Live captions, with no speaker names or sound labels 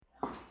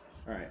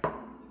All right.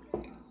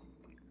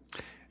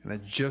 And I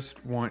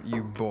just want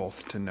you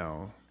both to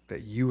know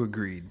that you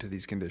agreed to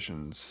these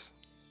conditions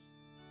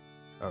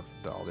of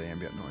all the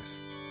ambient noise.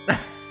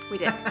 We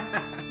did.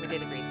 We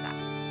did agree to that.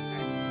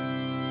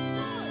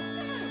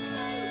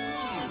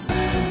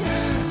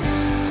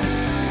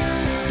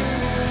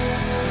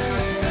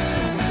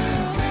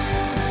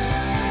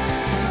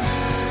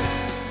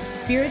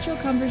 Spiritual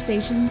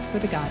Conversations for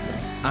the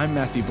Godless. I'm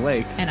Matthew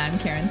Blake. And I'm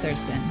Karen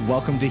Thurston.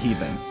 Welcome to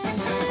Heathen.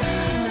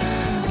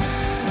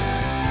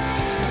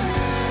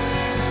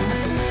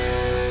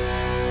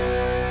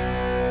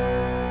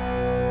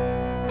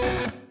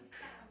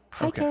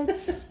 Hi,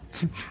 kids.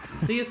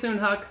 See you soon,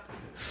 Huck.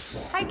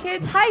 Hi,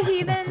 kids. Hi,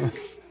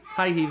 heathens.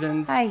 Hi,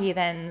 Heathens. Hi,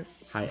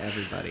 heathens. Hi,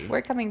 everybody.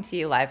 We're coming to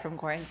you live from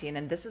quarantine,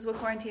 and this is what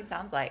quarantine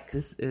sounds like.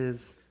 This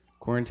is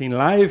Quarantine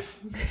Life.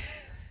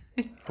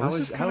 Well,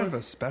 this is kind of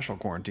a special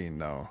quarantine,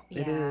 though.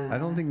 Yeah. It is. I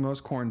don't think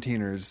most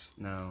quarantiners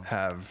No.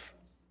 have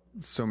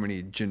so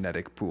many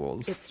genetic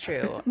pools. It's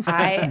true.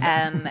 I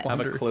Have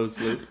a closed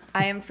loop.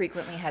 am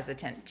frequently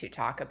hesitant to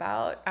talk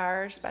about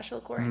our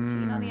special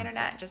quarantine on the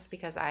internet, just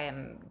because I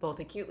am both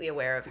acutely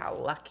aware of how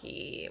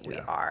lucky we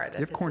are that You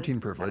have this quarantine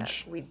is the setup.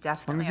 privilege. We As long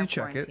definitely as you have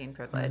check it, quarantine I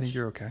privilege. think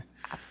you're okay.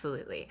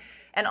 Absolutely.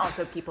 And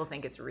also, people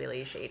think it's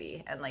really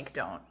shady and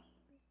don't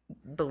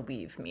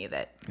believe me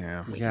that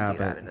Yeah. we Yeah, can do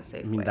that but in a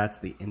safe I mean, way. that's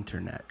the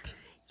internet.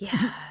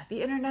 Yeah,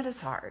 the internet is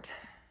hard.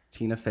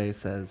 Tina Fey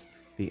says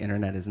the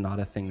internet is not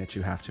a thing that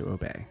you have to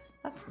obey.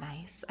 That's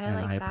nice. I And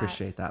like I that.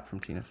 appreciate that from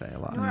Tina Fey a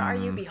lot. Nor are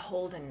you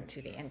beholden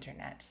to the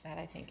internet. That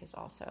I think is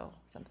also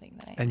something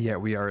that I. And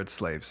yet we are its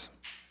slaves.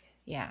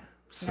 Yeah.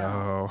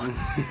 So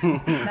No,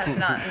 that's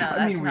not. No,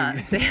 that's mean,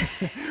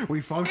 not.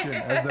 we function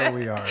as though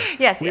we are.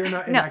 Yes. We are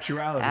not in no,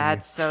 actuality.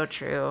 That's so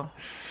true.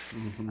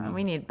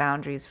 We need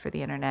boundaries for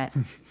the internet.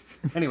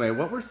 Anyway,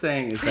 what we're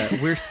saying is that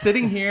we're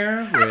sitting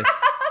here with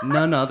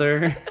none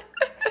other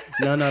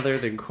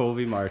than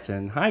Colby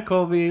Martin. Hi,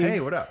 Colby. Hey,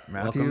 what up,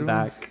 Matthew? Welcome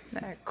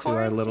back to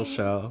our little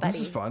show.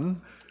 This is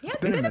fun. Yeah, It's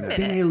been a minute. It's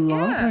been a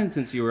long time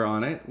since you were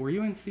on it. Were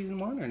you in season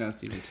 1 or no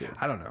season 2?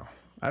 I don't know.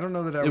 I don't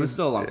know that I It was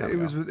still a long time It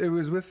ago. it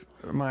was with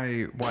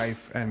my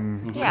wife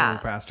and Yeah.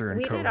 co-pastor and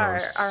we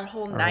co-host. did our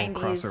whole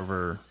 90s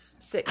crossover.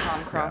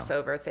 sitcom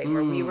crossover thing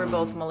where we were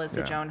both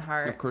Melissa Joan Of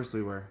Hart. course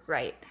we were.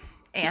 Right.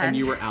 And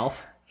you were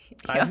Alf.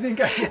 I think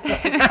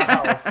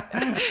I was.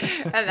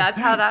 And that's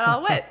how that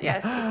all went. Yes,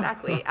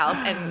 exactly. Alf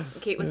and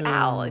Kate was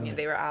Al, and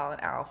they were Al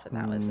and Alf, and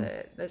that was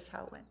it. That's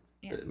how it went.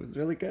 Yeah. It was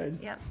really good.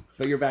 Yeah.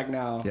 But you're back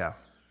now Yeah.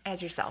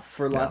 As yourself.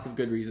 for lots of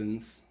good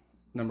reasons.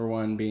 Number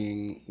 1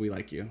 being we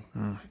like you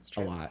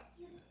a lot.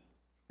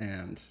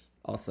 And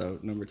also,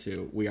 number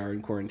 2, we are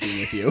in quarantine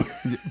with you.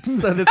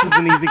 So this is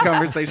an easy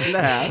conversation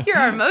to have. You're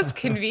our most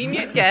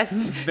convenient guest.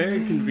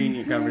 Very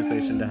convenient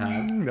conversation to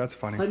have. That's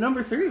funny. But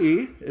number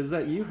 3 is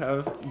that you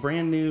have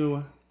brand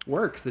new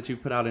works that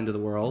you've put out into the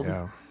world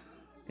Yeah.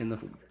 in the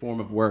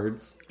form of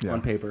words Yeah.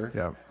 on paper,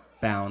 Yeah.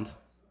 bound,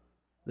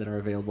 that are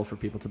available for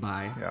people to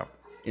buy Yeah.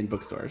 in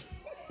bookstores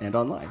and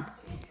online.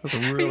 That's a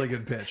really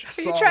good pitch.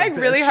 Are you trying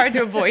really hard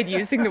to avoid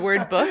using the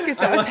word book? Is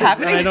that what's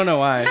happening? I don't know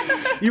why.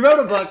 You wrote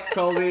a book,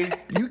 Colby.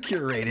 You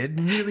curated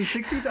nearly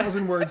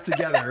 60,000 words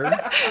together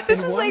This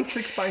in is one like-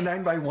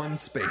 6x9x1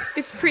 space.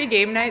 It's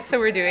pre-game night, so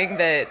we're doing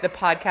the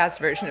podcast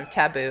version of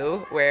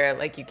Taboo, where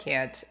you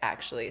can't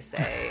actually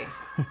say,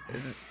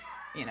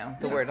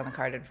 the word on the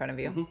card in front of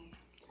you.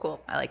 Cool,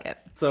 I like it.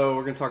 So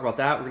we're going to talk about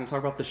that. We're going to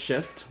talk about The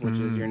Shift, which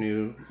is your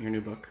new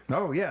book.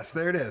 Oh, yes,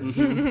 there it is.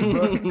 It's a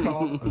book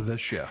called The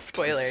Shift.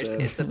 Spoilers,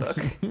 it's a book.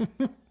 And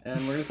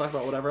we're going to talk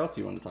about whatever else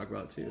you want to talk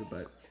about too.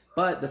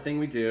 But the thing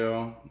we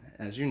do,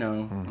 as you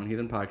know, on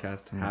Heathen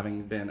Podcast,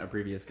 having been a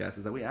previous guest,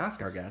 is that we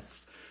ask our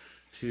guests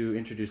to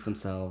introduce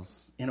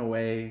themselves in a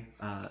way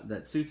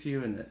that suits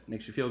you and that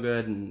makes you feel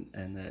good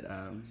and that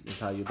is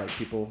how you'd like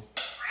people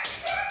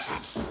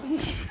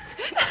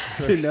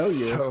to know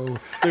you. So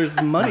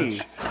There's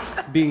money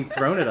being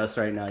thrown at us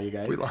right now, you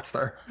guys. we lost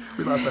our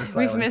silence.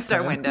 We've missed our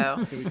time.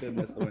 window. We did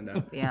miss the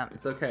window. Yeah.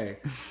 It's okay.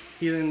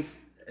 Heathens,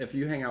 if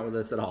you hang out with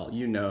us at all,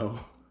 you know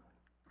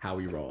how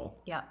we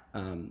roll. Yeah.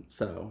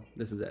 So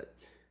this is it.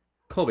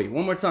 Colby,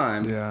 one more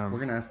time. Yeah. We're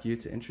going to ask you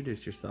to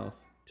introduce yourself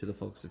to the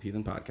folks of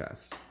Heathen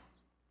Podcast.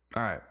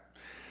 All right.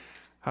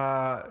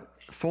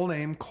 Full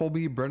name,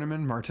 Colby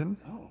Brenneman Martin.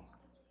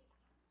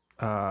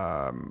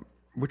 Oh.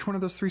 Which one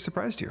of those 3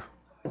 surprised you?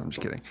 I'm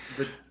just kidding.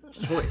 The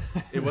choice.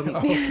 It wasn't.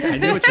 I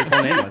knew what your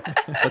full name was,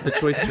 but the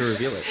choice to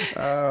reveal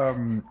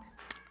it.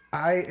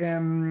 I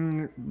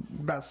am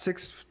about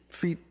 6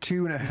 feet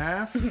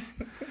 2.5,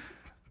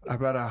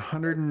 about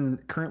 100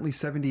 and currently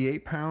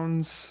 78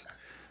 pounds.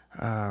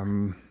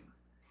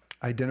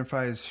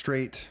 Identify as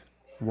straight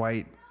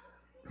white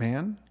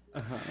man.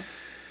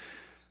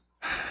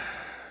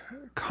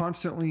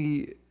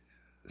 Constantly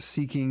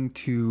seeking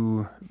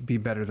to be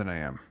better than I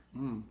am.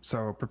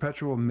 So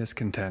perpetual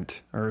miscontent,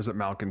 or is it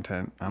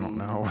malcontent? I don't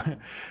know.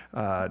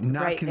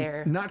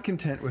 Not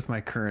content with my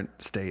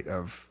current state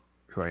of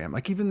who I am.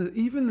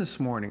 Even this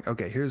morning.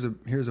 Okay, here's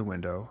a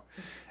window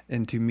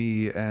into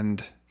me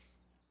and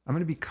I'm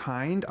going to be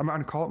kind. I'm going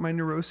to call it my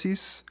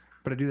neuroses,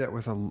 but I do that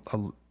with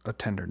a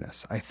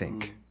tenderness, I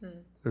think.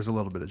 There's a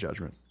little bit of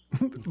judgment.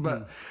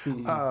 But,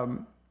 oh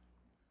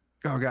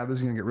God, this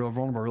is going to get real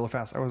vulnerable real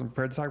fast. I wasn't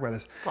prepared to talk about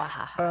this.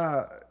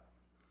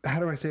 How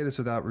do I say this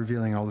without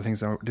revealing all the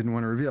things I didn't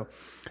want to reveal?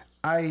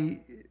 I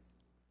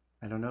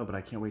don't know, but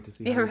I can't wait to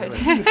see. Yeah,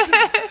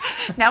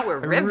 right. Now we're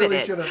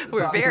riveted. Really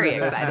we're very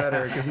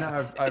excited because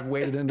now I've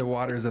waded into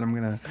waters that I'm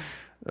going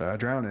to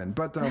drown in.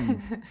 But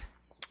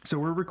so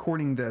we're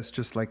recording this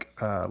just like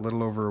a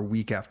little over a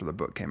week after the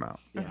book came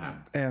out. Yeah.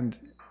 And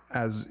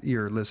as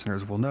your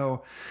listeners will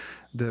know,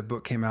 the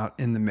book came out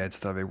in the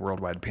midst of a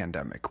worldwide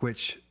pandemic,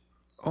 which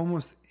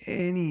almost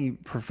any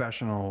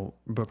professional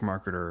book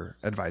marketer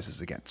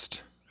advises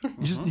against.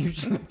 You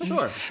just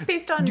Sure.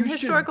 Based on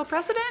historical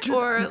precedent,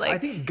 or like I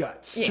think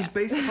guts. Yeah. Just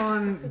based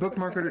on book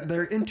marketer,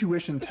 their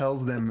intuition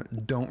tells them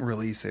don't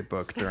release a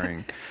book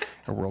during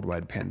a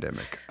worldwide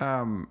pandemic.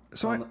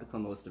 It's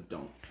on the list of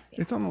don'ts.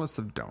 It's on the list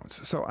of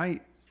don'ts. So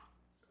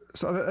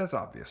that's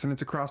obvious, and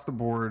it's across the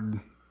board.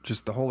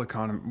 Just the whole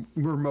economy,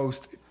 where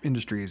most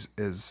industries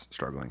is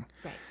struggling.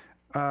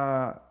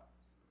 Right.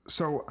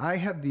 So I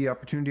had the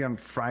opportunity on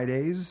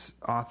Fridays,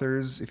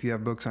 authors, if you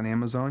have books on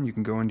Amazon, you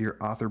can go into your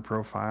author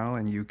profile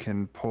and you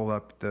can pull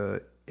up I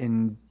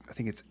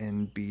think it's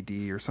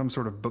NBD or some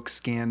sort of book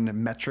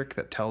scan metric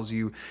that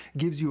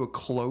gives you a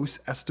close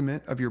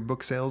estimate of your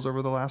book sales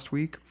over the last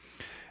week.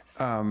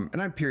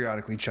 And I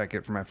periodically check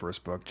it for my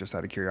first book, just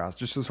out of curiosity,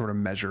 just to sort of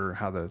measure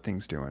how the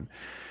thing's doing.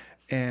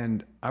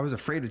 And I was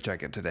afraid to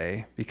check it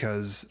today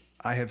because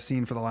I have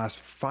seen for the last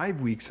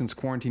 5 weeks since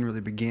quarantine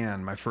really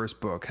began, my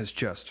first book has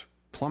just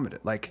plummeted.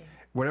 Like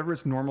whatever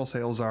its normal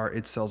sales are,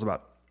 it sells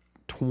about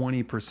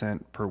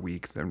 20% per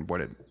week than what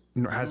it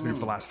has been for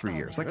the last 3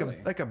 years. Really?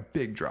 Like a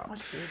big drop.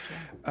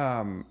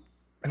 And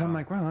I'm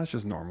like, well, that's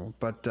just normal.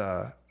 But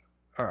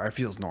or it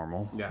feels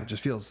normal. Yeah. It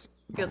just feels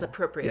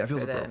appropriate. Yeah, it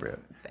feels appropriate.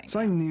 Thing. So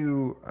I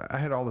knew I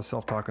had all the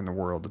self-talk in the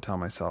world to tell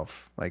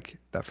myself, like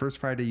that first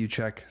Friday you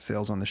check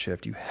sales on the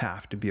shift, you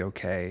have to be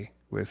okay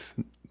with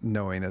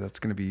knowing that that's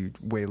going to be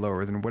way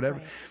lower than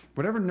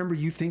whatever number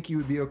you think you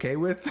would be okay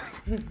with.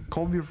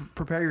 Colby,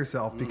 prepare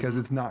yourself because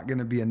it's not going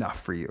to be enough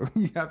for you.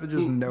 You have to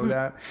just know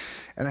that.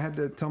 And I had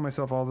to tell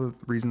myself all the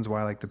reasons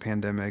why, like the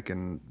pandemic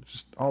and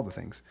just all the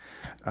things.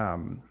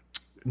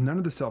 None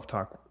of the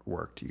self-talk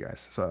worked, you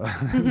guys. So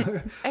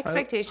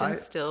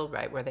expectations still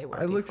right where they were.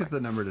 I looked at the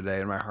number today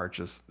and my heart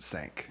just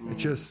sank. It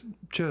just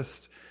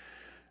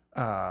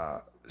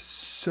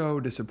so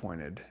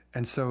disappointed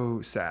and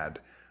so sad.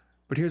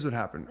 But here's what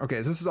happened.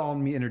 Okay, so this is all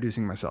me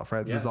introducing myself,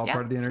 right? This is all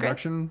part of the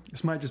introduction.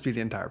 This might just be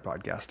the entire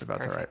podcast, if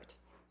that's Perfect.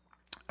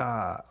 all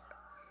right.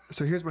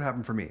 So here's what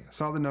happened for me.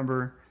 Saw the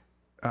number,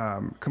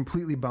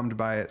 completely bummed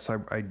by it.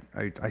 So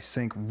I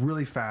sank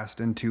really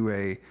fast into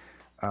a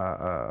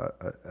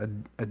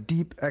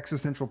deep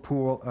existential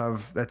pool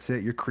of that's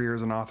it. Your career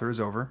as an author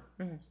is over,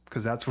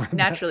 because that's where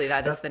naturally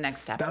that is the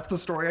next step. That's the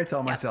story I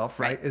tell myself,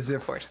 right? Is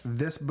if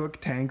this book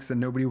tanks,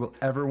 then nobody will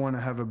ever want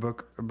to have a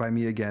book by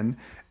me again,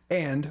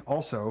 and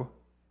also.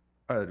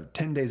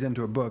 10 days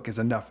into a book is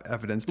enough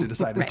evidence to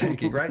decide it's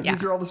tanking, right? Yeah.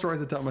 These are all the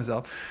stories I tell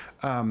myself.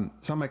 So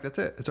I'm like, that's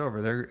it. It's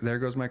over. There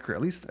goes my career.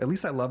 At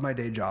least I love my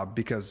day job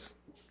because,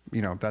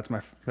 that's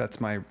my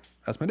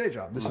day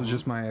job. This was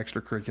just my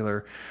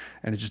extracurricular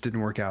and it just didn't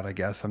work out, I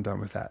guess. I'm done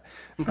with that.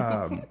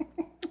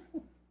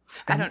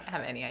 I don't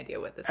have any idea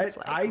what this is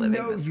like. I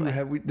know you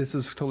have. This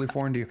is totally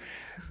foreign to you.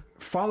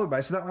 Followed by,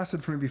 so that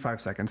lasted for maybe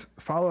 5 seconds,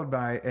 followed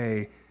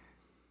by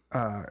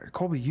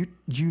Colby,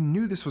 you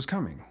knew this was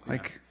coming.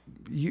 Yeah.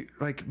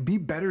 Be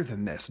better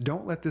than this.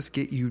 Don't let this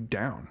get you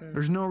down.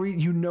 There's no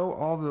reason.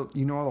 All the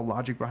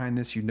logic behind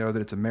this. You know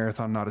that it's a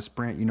marathon, not a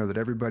sprint. You know that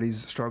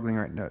everybody's struggling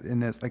right now in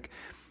this.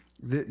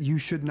 You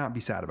should not be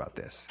sad about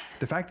this.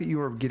 The fact that you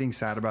are getting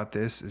sad about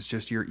this is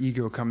just your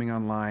ego coming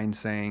online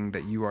saying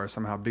that you are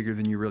somehow bigger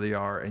than you really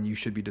are, and you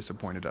should be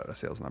disappointed at a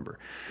sales number.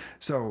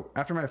 So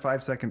after my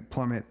 5-second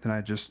plummet, then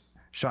I just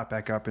shot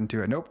back up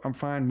into it. Nope, I'm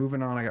fine.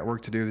 Moving on. I got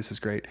work to do. This is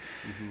great.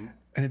 Mm-hmm.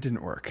 And it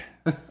didn't work.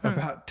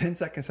 About 10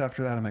 seconds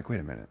after that, I'm like, wait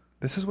a minute.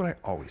 This is what I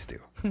always do.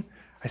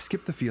 I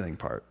skip the feeling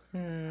part.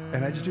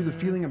 And I just do the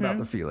feeling about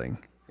the feeling.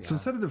 Yeah. So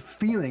instead of the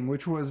feeling,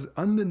 which was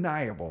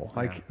undeniable,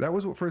 that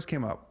was what first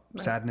came up.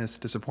 Right. Sadness,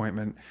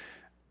 disappointment,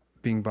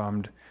 being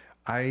bummed.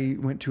 I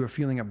went to a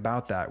feeling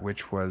about that,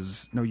 which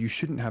was, no, you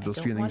shouldn't have those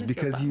feelings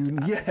because you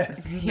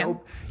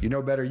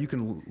know better. You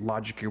can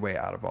logic your way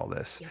out of all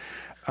this.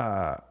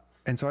 Yeah.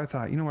 And so I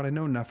thought, you know what? I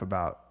know enough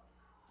about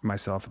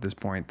myself at this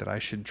point that I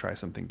should try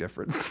something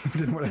different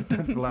than what I've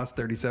done for the last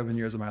 37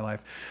 years of my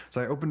life.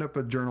 So I opened up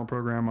a journal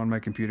program on my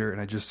computer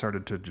and I just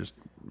started to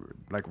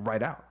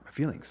write out my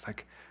feelings.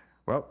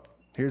 Well,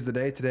 here's the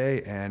day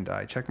today, and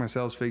I checked my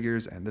sales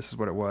figures, and this is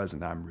what it was,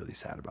 and I'm really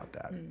sad about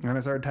that. And I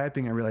started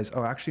typing, and I realized,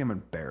 actually, I'm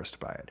embarrassed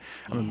by it.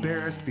 I'm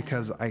embarrassed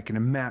because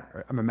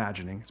I'm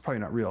imagining, it's probably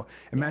not real,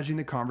 imagining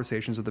the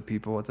conversations of the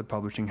people at the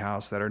publishing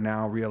house that are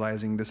now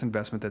realizing this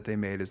investment that they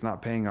made is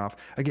not paying off.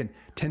 Again,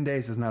 10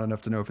 days is not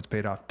enough to know if it's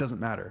paid off. Doesn't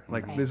matter.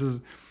 This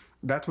is,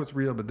 that's what's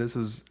real, but this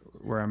is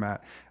where I'm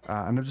at.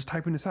 And I'm just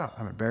typing this out.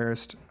 I'm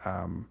embarrassed.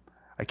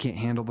 I can't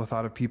handle the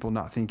thought of people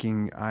not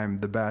thinking I'm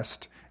the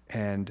best.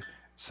 And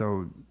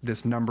so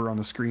this number on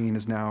the screen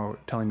is now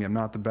telling me I'm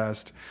not the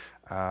best.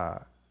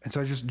 And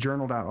so I just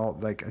journaled out all,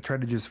 like, I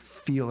tried to just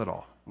feel it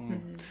all.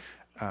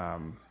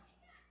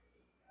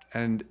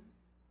 And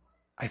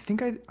I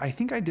think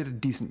I did a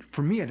decent,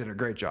 for me, I did a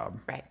great job.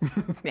 Right.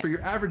 For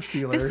your average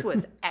feeler. This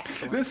was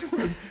excellent. This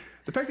was,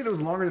 the fact that it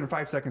was longer than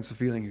 5 seconds of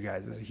feeling, you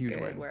guys, is a huge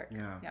Good win. work.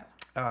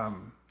 Yeah.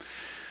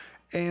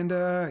 And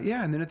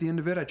then at the end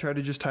of it, I tried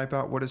to just type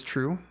out what is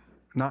true,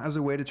 not as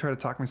a way to try to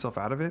talk myself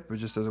out of it, but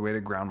just as a way to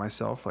ground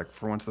myself. Like,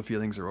 for once the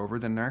feelings are over,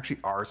 then there actually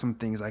are some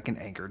things I can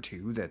anchor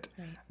to, that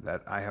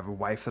I have a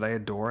wife that I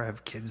adore. I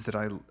have kids that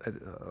I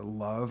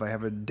love. I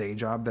have a day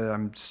job that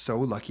I'm so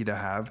lucky to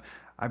have.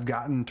 I've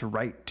gotten to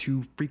write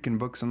 2 freaking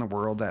books in the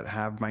world that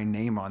have my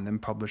name on them,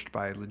 published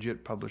by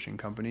legit publishing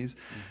companies.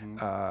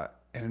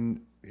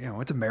 And, you know,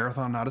 it's a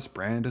marathon, not a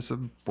sprint. It's a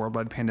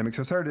worldwide pandemic.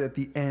 So I started at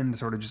the end to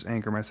sort of just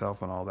anchor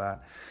myself on all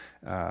that.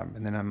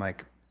 And then I'm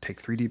like,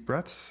 take 3 deep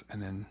breaths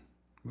and then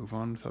move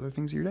on with other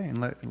things of your day and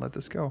let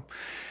this go.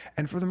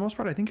 And for the most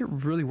part, I think it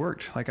really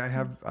worked. Like, I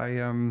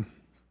kind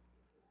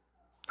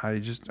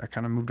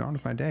of moved on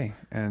with my day.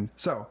 And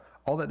so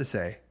all that to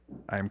say,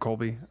 I am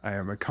Colby. I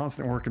am a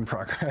constant work in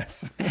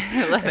progress.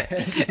 I love it.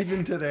 And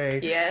even today,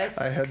 Yes.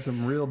 I had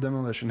some real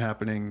demolition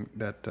happening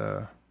that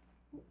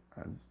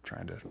I'm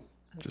trying to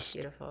just,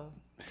 beautiful.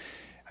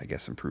 I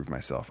guess, improve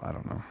myself. I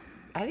don't know.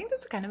 I think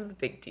that's kind of a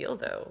big deal,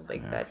 though.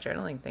 Like, that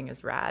journaling thing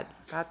is rad.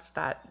 That's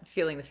that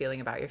feeling the feeling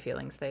about your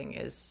feelings thing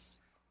is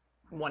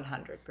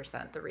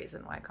 100% the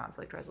reason why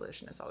conflict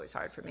resolution is always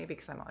hard for me,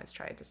 because I'm always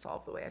trying to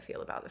solve the way I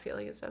feel about the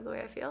feeling instead of the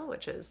way I feel,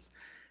 which is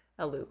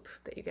a loop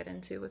that you get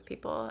into with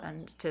people.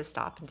 And to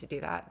stop and to do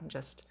that, and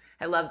just,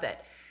 I love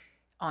that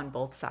on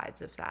both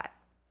sides of that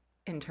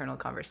internal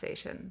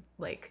conversation,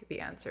 like, the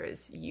answer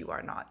is you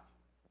are not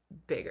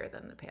bigger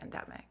than the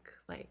pandemic.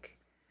 Like,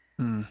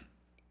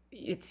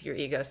 it's your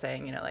ego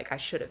saying, you know, like, I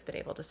should have been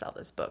able to sell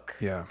this book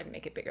and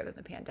make it bigger than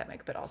the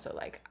pandemic, but also,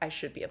 like, I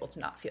should be able to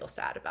not feel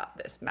sad about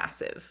this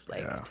massive,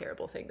 like,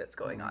 terrible thing that's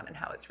going on and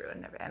how it's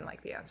ruined. And,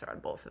 like, the answer on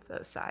both of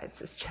those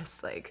sides is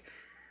just like,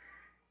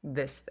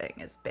 this thing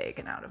is big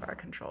and out of our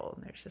control,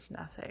 and there's just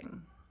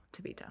nothing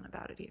to be done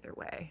about it either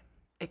way,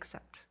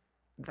 except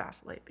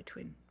vacillate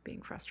between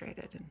being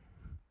frustrated and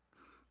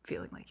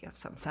feeling like you have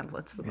some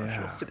semblance of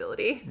emotional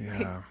stability.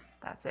 Like,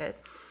 that's it.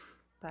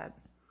 But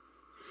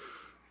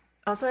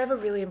also, I have a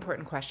really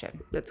important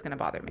question that's going to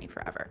bother me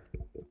forever.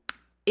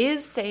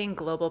 Is saying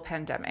global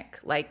pandemic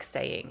like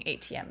saying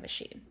ATM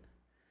machine?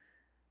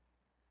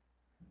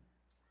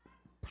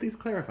 Please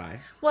clarify.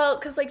 Well,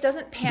 because, like,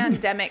 doesn't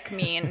pandemic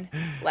mean,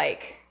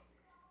 like,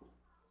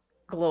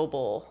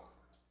 global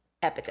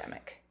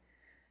epidemic?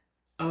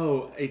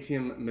 Oh,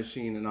 ATM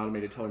machine, an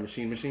automated teller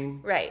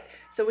machine. Right.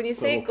 So when you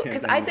say,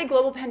 because I say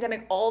global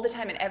pandemic all the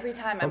time, and every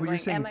time I'm but going, you're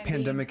saying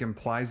pandemic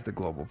implies the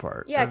global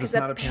part. Yeah, because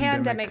the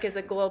pandemic is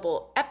a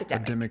global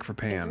epidemic. Pandemic for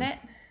pan. Isn't it?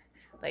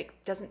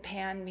 Like, doesn't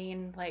pan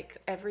mean, like,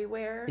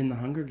 everywhere? In the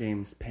Hunger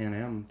Games, Pan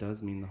Am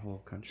does mean the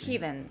whole country.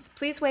 Heathens,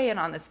 please weigh in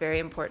on this very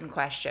important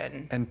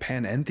question. And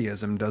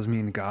panentheism does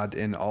mean God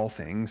in all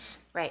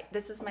things. Right.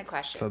 This is my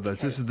question. So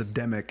this is the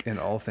demic in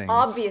all things.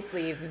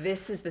 Obviously,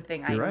 this is the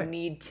thing You're I right.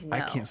 need to know.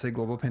 I can't say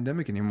global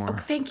pandemic anymore.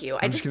 Oh, thank you.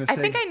 I say,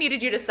 think I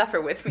needed you to suffer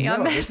with me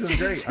on this. This is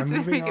great. I'm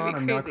moving on.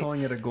 I'm not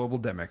calling it a global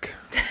demic.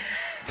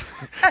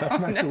 That's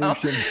my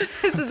solution.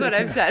 This is what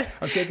I've done.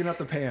 I'm taking out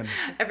the pan.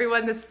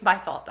 Everyone, this is my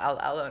fault.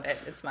 I'll own it.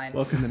 It's mine.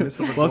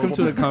 Welcome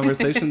to a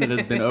conversation that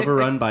has been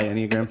overrun by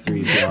Enneagram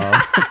 3s, y'all.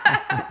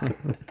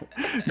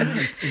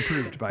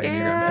 Improved by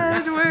Enneagram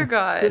 3s. We're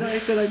God. Did I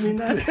mean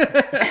that?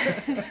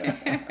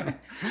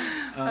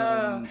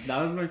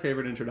 That was my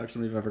favorite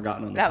introduction we've ever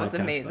gotten on the podcast. That was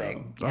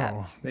amazing. Though. Yeah.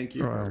 Oh, Thank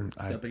you for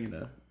stepping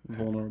into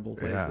vulnerable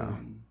places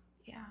and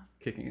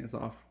kicking us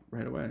off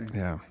right away.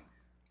 Yeah.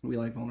 We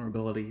like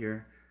vulnerability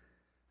here.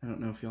 I don't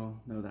know if y'all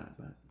know that,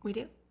 but We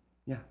do?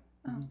 yeah.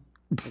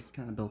 It's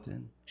kind of built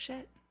in.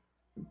 Shit.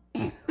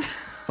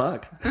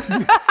 Fuck.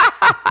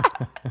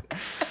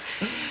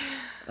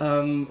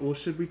 Well,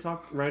 should we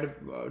talk about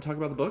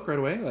the book right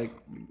away? Like,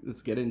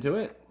 let's get into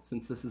it,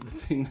 since this is the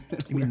thing.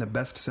 You mean the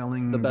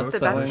best-selling book? The best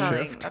selling.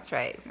 Shift? That's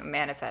right.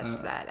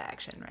 Manifest that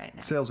action right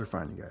now. Sales are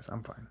fine, you guys.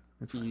 I'm fine.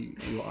 It's fine.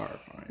 You are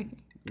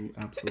fine. You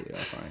absolutely are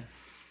fine.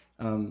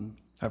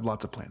 I have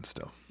lots of plans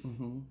still.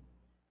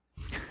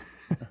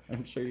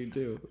 I'm sure you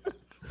do.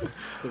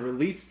 The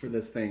release for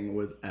this thing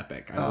was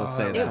epic. I will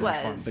say that. It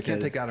was. You can't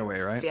take that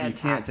away, right? Yeah. You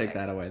can't take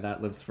that away.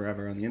 That lives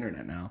forever on the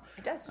internet now.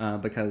 It does.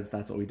 Because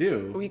that's what we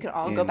do. We can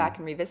all go back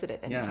and revisit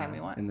it anytime we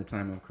want. In the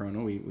time of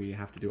Corona, we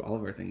have to do all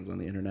of our things on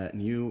the internet.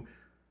 And you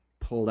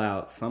pulled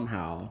out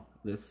somehow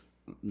this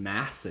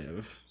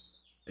massive,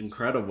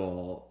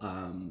 incredible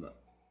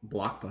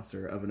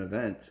blockbuster of an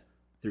event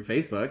through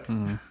Facebook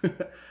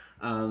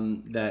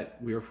that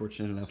we were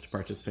fortunate enough to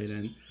participate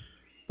in.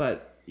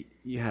 But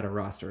you had a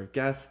roster of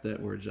guests that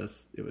were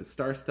it was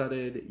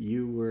star-studded.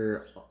 You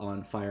were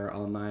on fire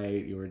all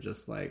night. You were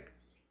just like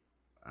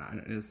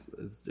it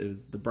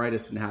was the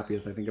brightest and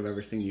happiest I think I've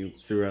ever seen you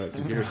through a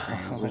computer screen.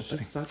 It was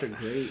just such a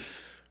great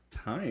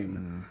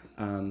time.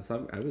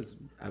 So I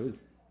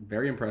was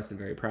very impressed and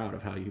very proud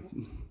of how you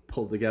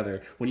pulled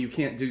together when you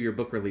can't do your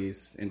book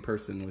release in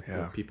person with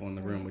people in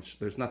the room, which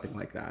there's nothing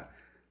like that.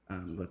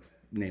 Let's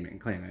name it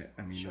and claim it.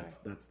 I mean,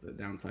 that's the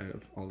downside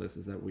of all this,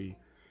 is that we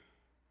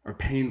are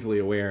painfully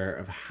aware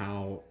of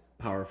how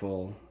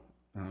powerful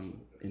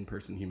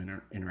in-person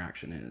human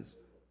interaction is.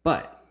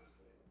 But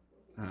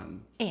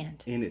in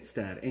its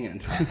stead, you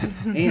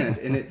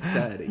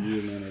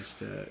managed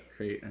to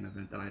create an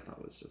event that I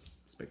thought was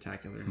just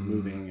spectacular and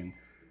moving,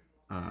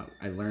 and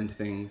I learned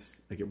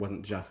things. Like, it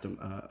wasn't just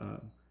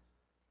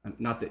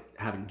not that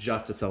having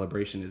just a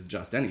celebration is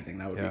just anything.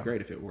 That would be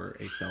great if it were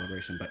a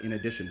celebration, but in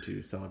addition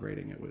to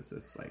celebrating, it was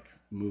this like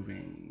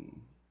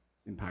moving,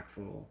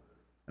 impactful,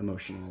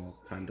 emotional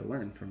time to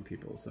learn from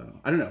people. So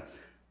I don't know.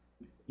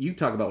 You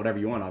talk about whatever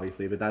you want,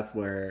 obviously, but that's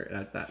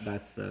where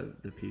that's the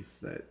piece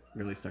that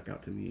really stuck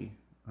out to me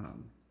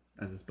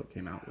as this book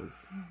came out,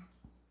 was,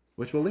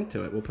 which we'll link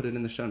to it. We'll put it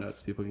in the show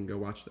notes. People can go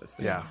watch this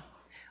thing. Yeah.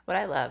 What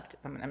I loved,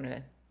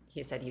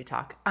 he said you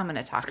talk. I'm going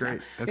to talk. That's great.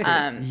 Now. That's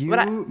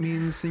great. You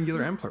means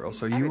singular and plural,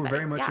 so you were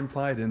very much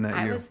implied in that.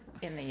 I was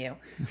in the you.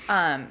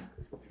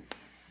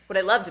 What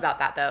I loved about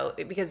that, though,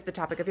 because the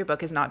topic of your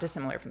book is not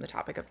dissimilar from the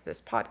topic of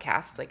this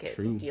podcast. Like,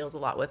 it deals a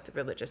lot with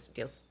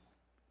deals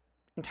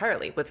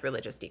entirely with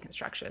religious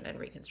deconstruction and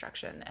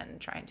reconstruction, and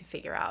trying to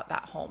figure out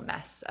that whole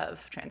mess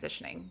of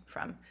transitioning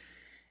from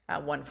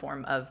one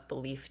form of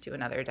belief to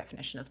another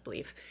definition of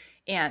belief.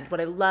 And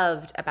what I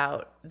loved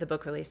about the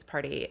book release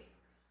party,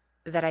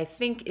 that I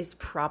think is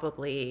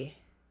probably,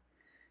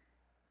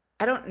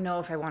 I don't know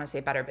if I want to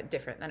say better, but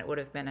different than it would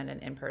have been at an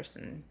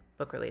in-person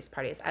book release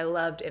parties. I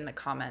loved in the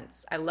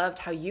comments, I loved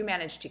how you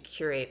managed to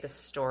curate the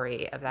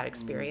story of that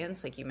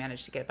experience. Like, you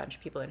managed to get a bunch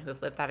of people in who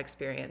have lived that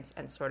experience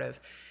and sort of,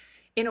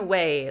 in a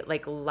way,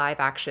 like live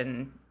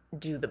action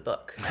do the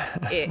book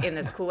in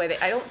this cool way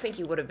that I don't think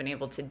you would have been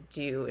able to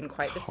do in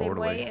quite the same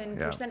way in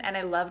person. And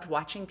I loved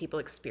watching people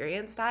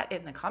experience that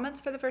in the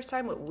comments for the first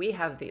time, what we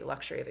have the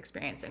luxury of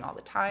experiencing all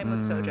the time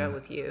with Sojo,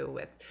 with you,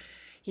 with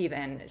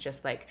Heathen,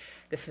 just like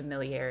the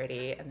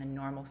familiarity and the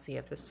normalcy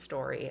of the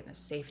story and the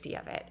safety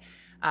of it.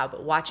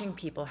 But watching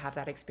people have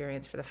that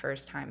experience for the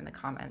first time in the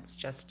comments,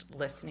 just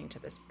listening to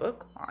this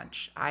book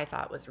launch, I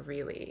thought was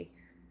really,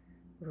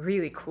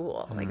 really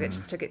cool. Like, that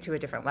just took it to a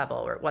different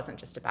level, where it wasn't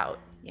just about,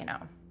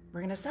 we're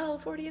going to sell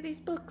 40 of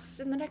these books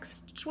in the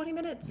next 20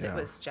 minutes. It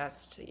was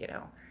just,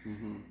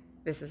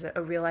 this is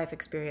a real life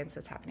experience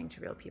that's happening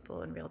to real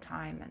people in real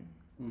time.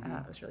 And I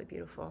thought it was really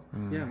beautiful.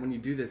 Yeah, when you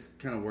do this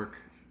kind of work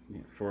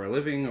for a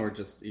living, or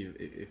just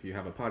if you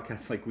have a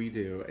podcast like we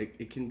do,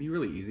 it can be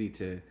really easy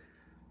to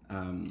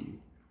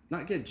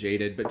not get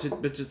jaded, but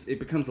just it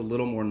becomes a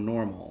little more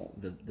normal,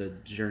 the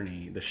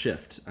journey, the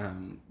shift,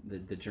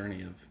 the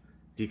journey of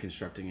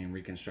deconstructing and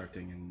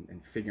reconstructing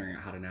and figuring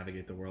out how to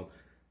navigate the world.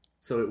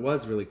 So it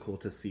was really cool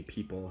to see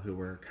people who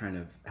were kind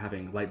of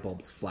having light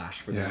bulbs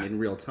flash for them in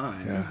real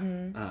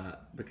time,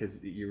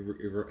 because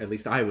at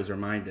least I was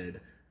reminded,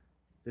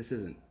 this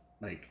isn't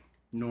like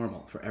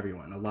normal for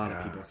everyone. A lot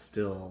of people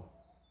still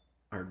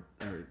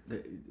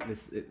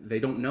they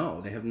don't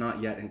know. They have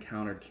not yet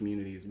encountered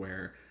communities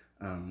where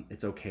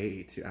it's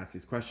okay to ask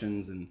these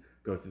questions and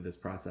go through this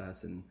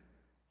process, and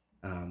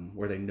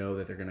where they know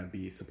that they're going to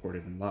be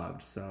supported and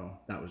loved. So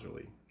that was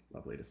really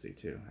lovely to see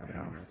too, having it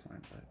in real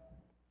time. But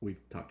we've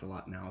talked a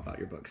lot now about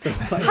your book, so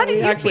how did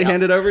you actually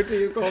hand it over to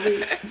you,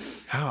 Colby?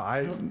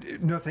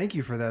 Thank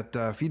you for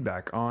that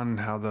feedback on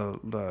how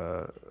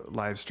the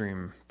live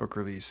stream book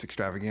release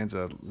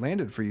extravaganza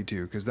landed for you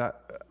two, because that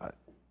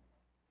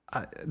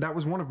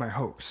was one of my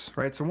hopes,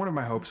 right? So one of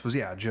my hopes was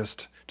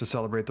just to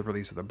celebrate the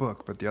release of the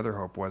book, but the other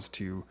hope was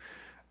to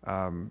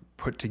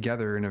put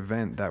together an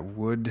event that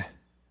would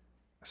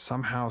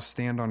somehow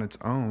stand on its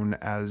own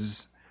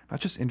as not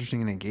just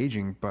interesting and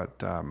engaging,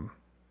 but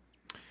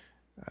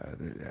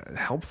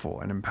helpful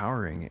and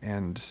empowering.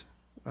 And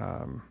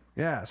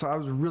so I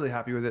was really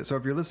happy with it. So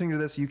if you're listening to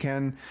this, you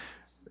can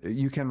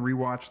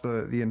rewatch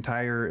the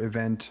entire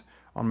event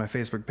on my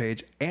Facebook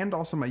page and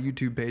also my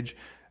YouTube page.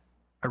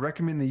 I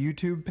recommend the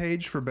YouTube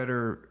page for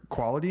better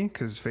quality,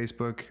 because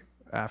Facebook,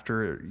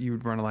 after you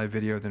run a live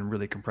video, then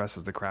really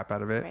compresses the crap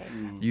out of it.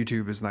 Right.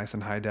 YouTube is nice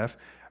and high def.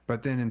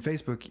 But then in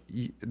Facebook,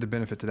 the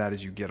benefit to that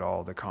is you get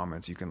all the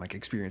comments. You can like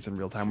experience in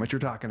real time what you're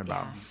talking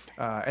about.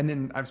 Yeah. And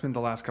then I've spent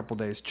the last couple of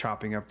days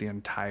chopping up the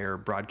entire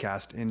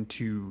broadcast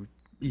into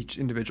each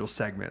individual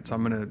segment. So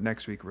I'm going to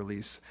next week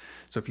release.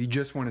 So if you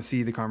just want to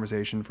see the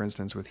conversation, for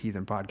instance, with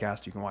Heathen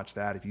Podcast, you can watch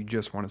that. If you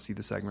just want to see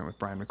the segment with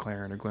Brian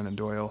McLaren or Glennon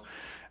Doyle.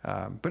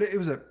 But it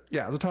was a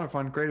ton of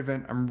fun. Great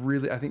event.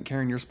 I think,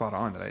 Karen, you're spot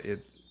on that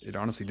it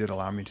honestly did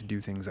allow me to do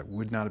things that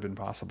would not have been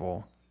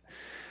possible.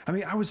 I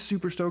mean, I was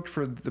super stoked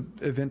for the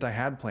event I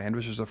had planned,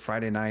 which was a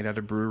Friday night at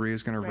a brewery. I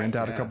was going to rent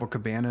out a couple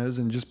cabanas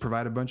and just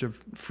provide a bunch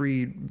of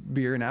free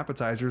beer and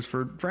appetizers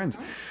for friends.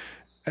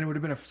 And it would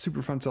have been a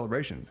super fun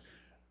celebration.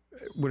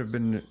 would have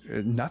been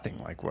nothing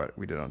like what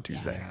we did on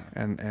Tuesday.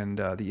 And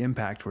the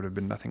impact would have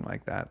been nothing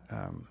like that.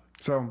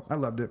 So I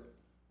loved it.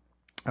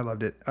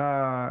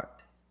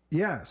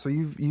 So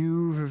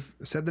you've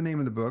said the name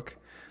of the book.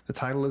 The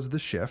title is The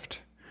Shift.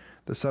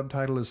 The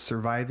subtitle is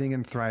Surviving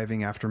and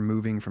Thriving After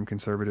Moving from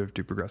Conservative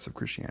to Progressive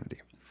Christianity.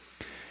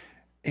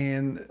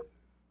 And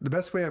the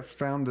best way I've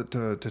found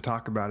to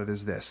talk about it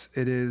is this.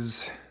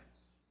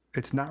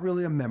 It's not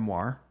really a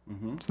memoir.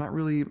 Mm-hmm. It's not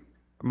really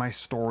my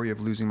story of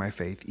losing my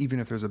faith, even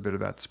if there's a bit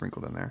of that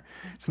sprinkled in there.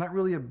 It's not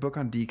really a book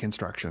on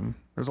deconstruction.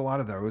 There's a lot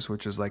of those,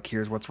 which is like,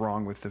 here's what's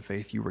wrong with the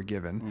faith you were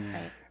given.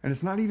 Right. And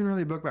it's not even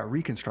really a book about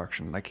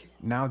reconstruction. Like,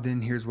 now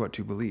then, here's what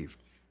to believe.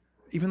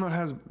 Even though it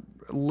has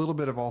a little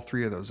bit of all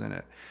three of those in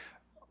it.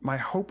 My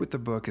hope with the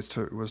book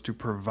was to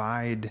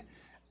provide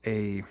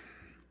a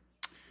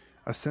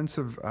sense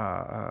of,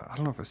 I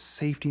don't know if a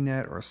safety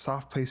net or a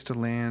soft place to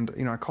land.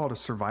 I call it a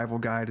survival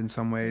guide in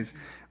some ways.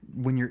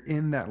 When you're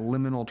in that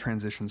liminal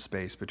transition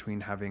space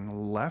between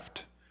having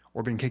left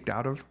or been kicked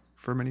out of,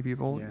 for many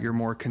people, your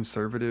more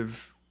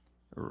conservative,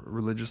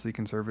 religiously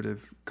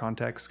conservative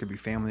context, could be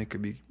family, it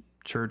could be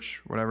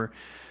church, whatever.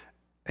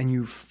 And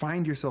you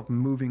find yourself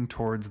moving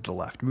towards the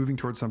left, moving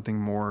towards something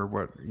more,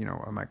 what,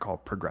 I might call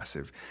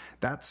progressive.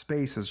 That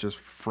space is just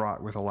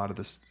fraught with a lot of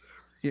this.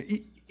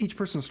 Each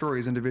person's story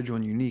is individual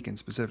and unique and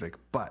specific,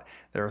 but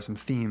there are some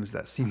themes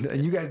that seem to,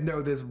 and you guys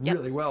know this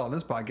really well on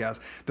this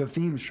podcast, the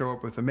themes show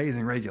up with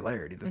amazing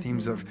regularity. The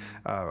themes of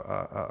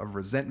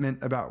resentment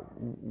about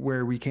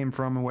where we came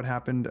from and what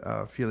happened,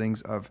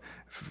 feelings of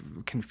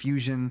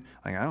confusion,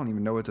 like I don't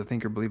even know what to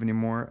think or believe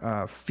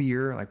anymore,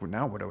 fear, like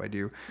now what do I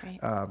do? Right.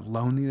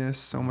 Loneliness,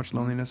 so much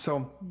loneliness.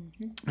 So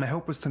my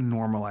hope was to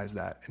normalize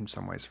that in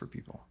some ways for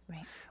people.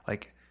 Right.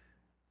 Like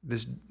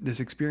this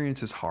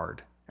experience is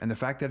hard. And the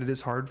fact that it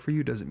is hard for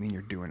you doesn't mean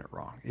you're doing it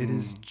wrong. It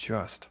is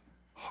just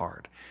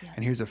hard. Yeah.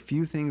 And here's a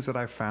few things that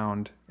I've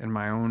found in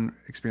my own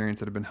experience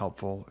that have been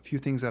helpful, a few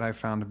things that I've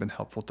found have been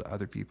helpful to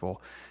other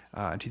people.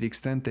 To the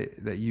extent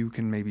that you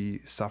can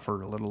maybe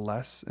suffer a little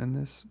less in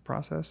this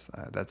process,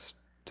 that's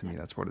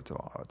what it's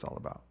all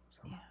about.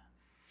 So. Yeah,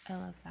 I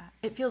love that.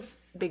 It feels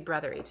Big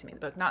Brothery to me, the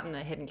book, not in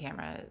the hidden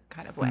camera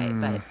kind of way,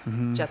 but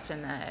just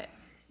in the...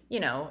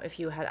 if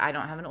I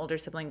don't have an older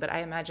sibling, but I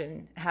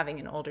imagine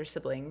having an older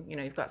sibling,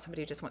 you've got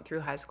somebody who just went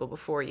through high school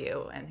before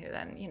you and who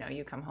then,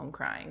 you come home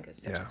crying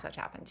because such and such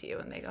happened to you.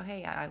 And they go,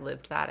 hey, yeah, I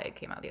lived that. I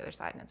came out the other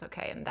side and it's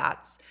okay. And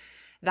that's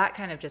that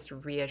kind of just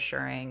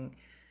reassuring.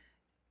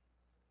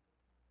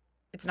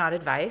 It's not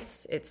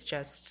advice. It's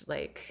just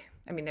like,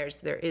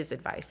 there is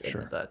advice in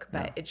the book,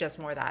 but it's just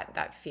more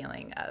that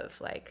feeling of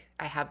like,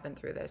 I have been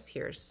through this.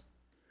 Here's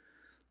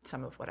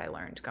some of what I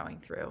learned going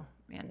through,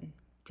 and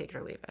take it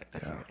or leave it,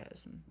 but here it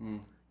is.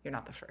 And you're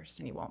not the first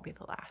and you won't be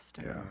the last.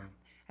 And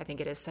I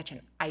think it is such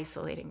an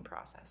isolating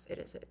process. It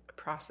is a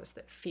process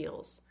that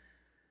feels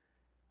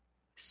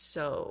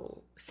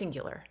so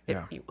singular.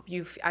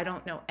 I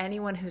don't know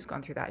anyone who's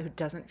gone through that who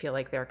doesn't feel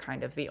like they're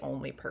kind of the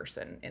only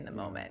person in the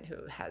moment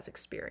who has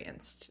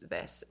experienced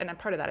this. And a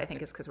part of that, I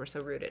think, is because we're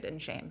so rooted in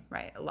shame,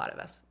 right? A lot of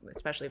us,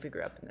 especially if we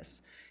grew up in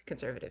this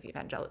conservative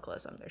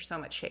evangelicalism, there's so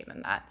much shame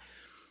in that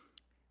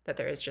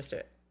there is just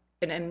an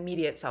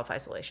immediate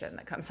self-isolation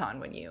that comes on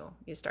when you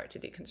start to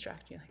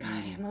deconstruct. You're like, I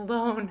am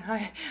alone.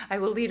 I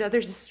will lead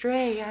others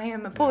astray. I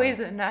am a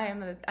poison. I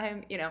am,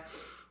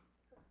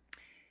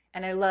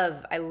 and I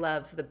love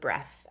the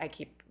breath.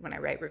 When I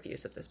write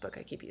reviews of this book,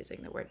 I keep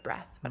using the word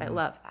breath, but I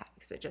love that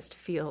because it just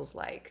feels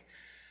like,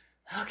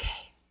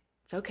 okay,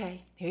 it's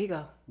okay. Here you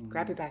go.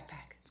 Grab your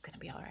backpack. It's going to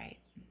be all right.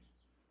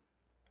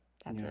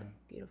 That's a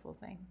beautiful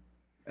thing.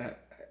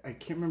 I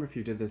can't remember if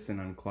you did this in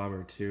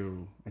Unclobber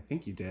too. I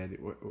think you did.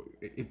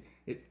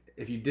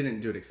 If you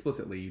didn't do it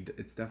explicitly,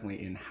 it's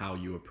definitely in how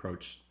you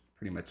approach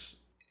pretty much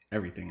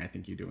everything I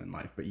think you do in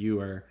life. But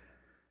you're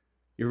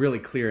really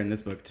clear in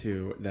this book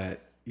too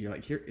that you're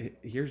like,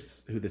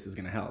 here's who this is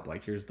going to help.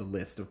 Like, here's the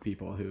list of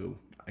people who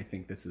I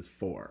think this is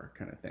for,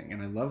 kind of thing.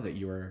 And I love that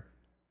you're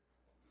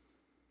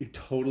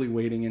totally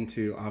wading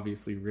into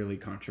obviously really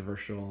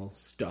controversial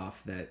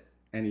stuff that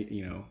is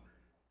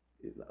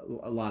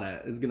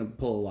going to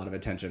pull a lot of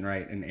attention,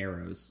 right? And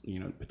arrows,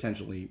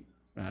 potentially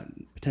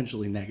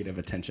negative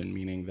attention,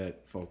 meaning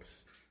that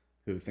folks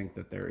who think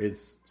that there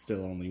is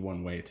still only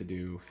one way to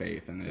do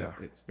faith and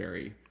it's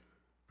very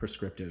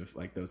prescriptive,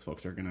 like those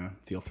folks are going to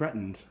feel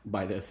threatened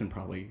by this and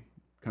probably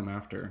come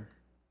after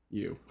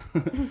you.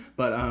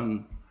 But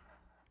I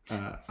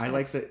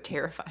like that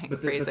terrifying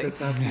phrasing. But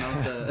that's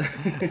not the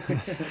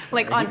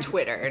like on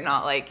Twitter,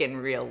 not like in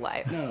real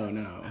life.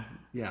 No.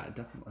 Yeah,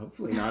 definitely.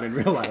 Hopefully not in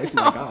real life.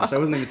 My gosh, I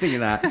wasn't even thinking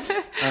that.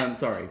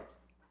 Sorry.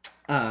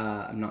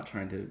 I'm not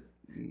trying to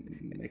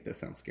make this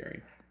sound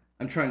scary.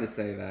 I'm trying to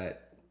say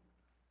that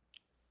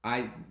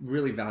I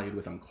really valued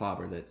with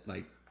Unclobber that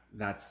like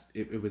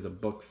it was a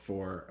book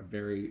for a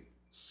very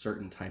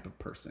certain type of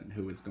person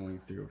who is going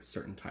through a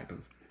certain type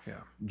of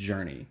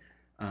journey,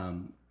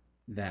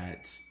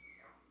 that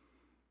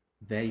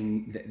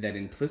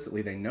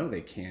implicitly they know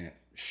they can't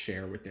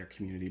share with their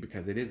community,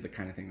 because it is the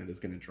kind of thing that is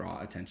going to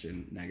draw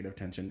attention, negative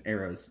attention,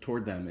 arrows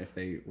toward them if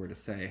they were to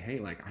say, hey,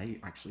 like, I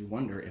actually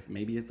wonder if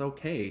maybe it's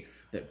okay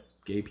that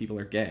gay people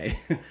are gay.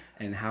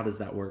 And how does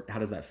that work? How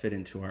does that fit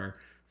into our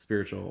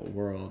spiritual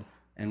world?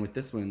 And with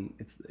this one,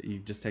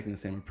 you've just taken the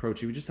same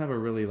approach. You would just have a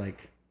really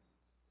like,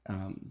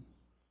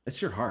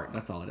 it's your heart.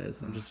 That's all it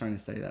is. I'm just trying to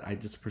say that I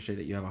just appreciate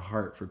that you have a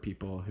heart for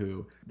people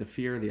who the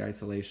fear, the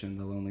isolation,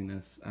 the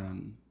loneliness,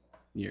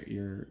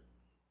 you're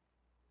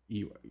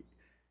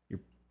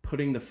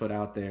putting the foot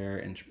out there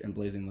and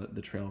blazing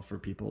the trail for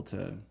people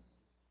to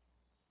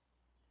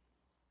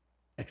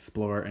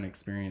explore and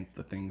experience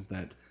the things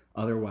that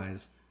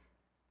otherwise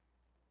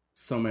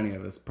so many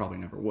of us probably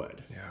never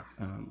would. Yeah.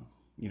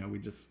 We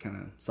just kind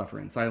of suffer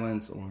in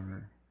silence,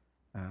 or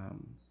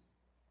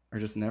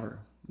just never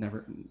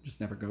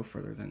go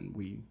further than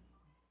we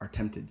are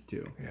tempted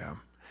to. Yeah.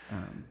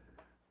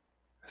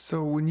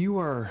 So when you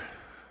are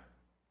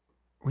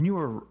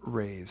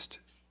raised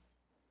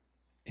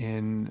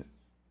in,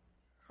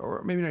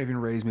 or maybe not even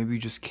raised, maybe you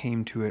just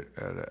came to it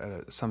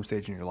at some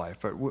stage in your life,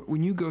 but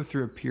when you go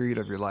through a period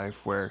of your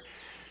life where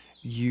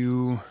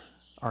you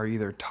are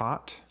either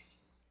taught,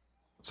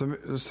 so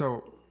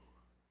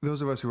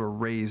those of us who are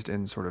raised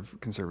in sort of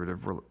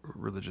conservative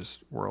religious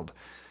world,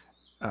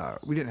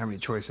 we didn't have any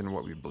choice in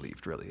what we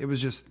believed, really. It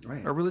was just,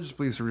 right. Our religious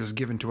beliefs were just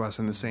given to us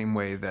in the same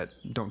way that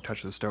don't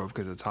touch the stove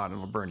because it's hot and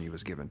it'll burn you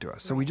was given to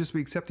us. So we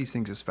accept these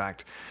things as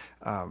fact,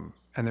 and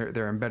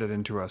they're embedded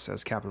into us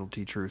as capital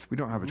T truth. We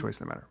don't have a choice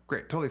in the matter.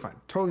 Great, totally fine,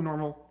 totally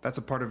normal. That's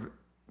a part of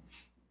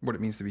what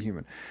it means to be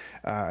human.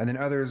 And then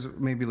others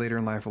maybe later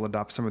in life will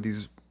adopt some of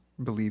these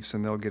beliefs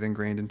and they'll get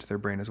ingrained into their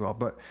brain as well.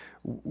 But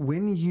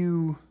when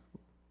you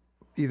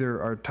either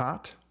are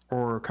taught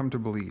or come to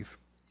believe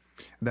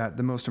that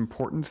the most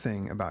important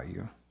thing about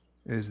you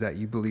is that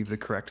you believe the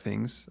correct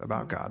things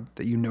about God,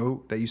 that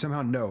you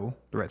somehow know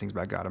the right things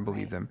about God and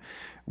believe them.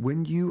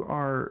 When you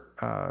are,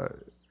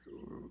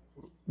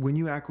 when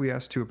you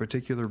acquiesce to a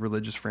particular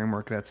religious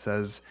framework that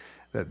says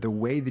that the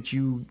way that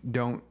you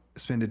don't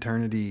spend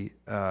eternity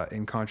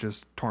in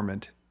conscious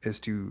torment is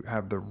to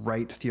have the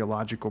right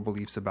theological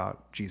beliefs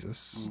about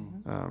Jesus.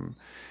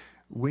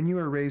 When you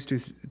are raised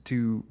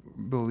to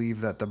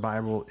believe that the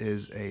Bible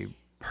is a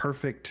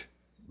perfect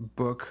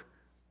book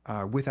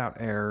without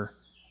error,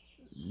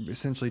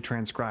 essentially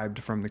transcribed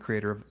from the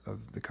creator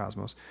of the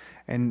cosmos,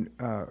 and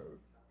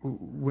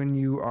when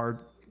you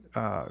are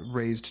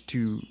raised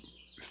to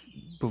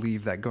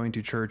believe that going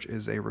to church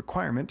is a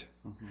requirement,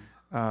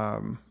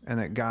 and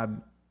that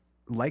God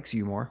likes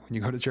you more when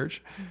you go to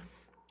church,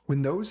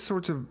 when those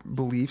sorts of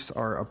beliefs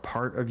are a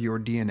part of your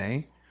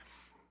DNA,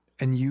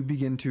 and you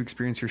begin to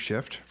experience your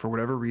shift for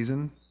whatever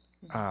reason,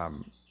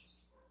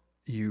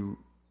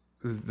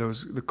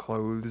 the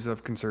clothes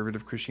of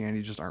conservative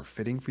Christianity just aren't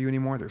fitting for you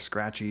anymore. They're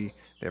scratchy.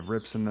 They have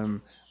rips in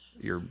them.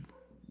 Your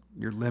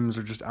limbs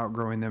are just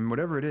outgrowing them.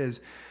 Whatever it is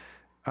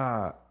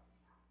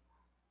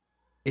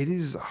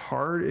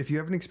hard. If you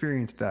haven't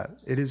experienced that,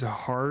 it is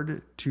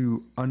hard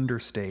to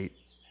understate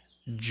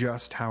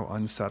just how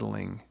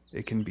unsettling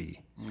it can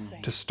be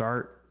to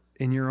start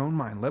in your own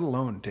mind, let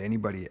alone to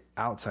anybody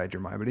outside your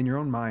mind, but in your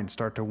own mind,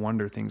 start to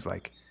wonder things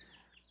like,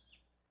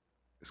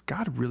 does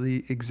God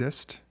really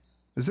exist?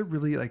 Is there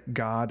really like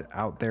God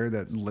out there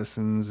that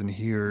listens and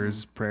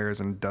hears prayers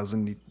and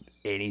doesn't need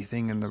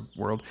anything in the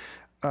world?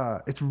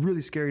 It's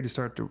really scary to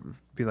start to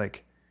be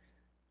like,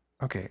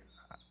 okay,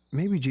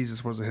 maybe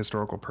Jesus was a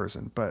historical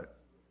person, but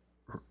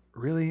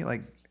really,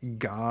 like,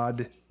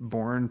 God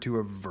born to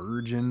a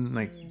virgin,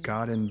 like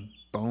God in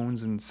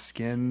bones and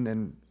skin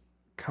and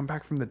come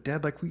back from the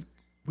dead? Like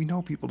we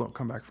know people don't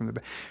come back from the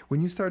dead.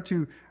 When you start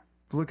to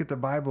look at the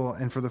Bible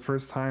and for the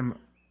first time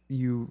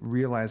you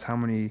realize how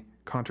many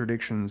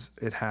contradictions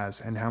it has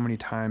and how many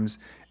times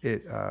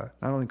it not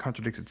only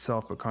contradicts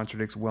itself but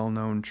contradicts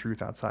well-known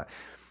truth outside,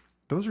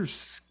 those are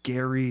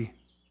scary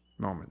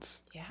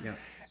moments. Yeah.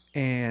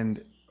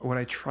 And what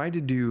I try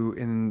to do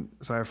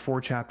so I have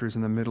 4 chapters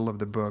in the middle of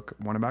the book,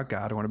 one about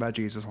God, one about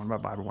Jesus, one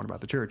about Bible, one about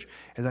the church,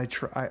 is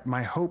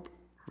my hope,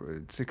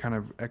 to kind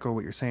of echo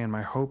what you're saying,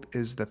 my hope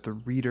is that the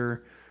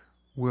reader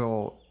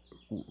will,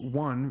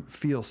 one,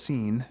 feel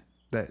seen,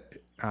 that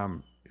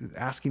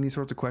asking these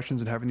sorts of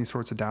questions and having these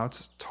sorts of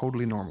doubts is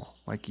totally normal.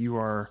 Like you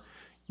are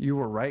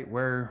right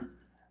where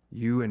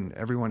you and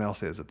everyone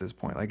else is at this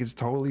point. Like it's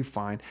totally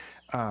fine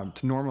to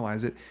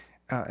normalize it.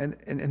 And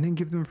then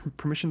give them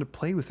permission to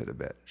play with it a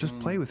bit. Just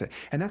play with it.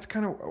 And that's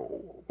kind of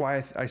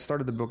why I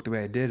started the book the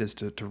way I did, is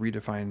to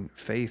redefine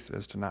faith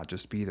as to not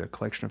just be the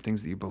collection of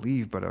things that you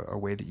believe, but a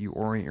way that you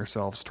orient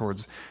yourselves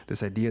towards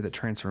this idea that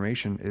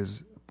transformation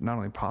is not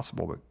only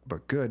possible,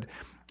 but good.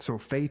 So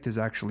faith is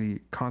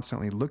actually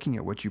constantly looking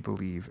at what you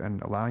believe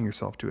and allowing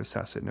yourself to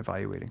assess it and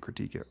evaluate and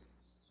critique it.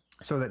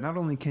 So that not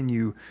only can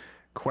you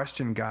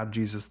question God,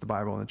 Jesus, the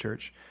Bible, and the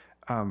church,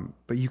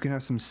 but you can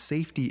have some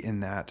safety in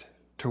that,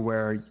 to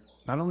where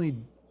not only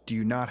do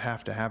you not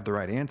have to have the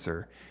right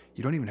answer,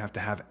 you don't even have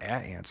to have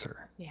an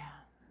answer. Yeah.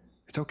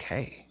 It's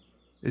okay.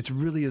 It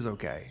really is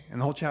okay.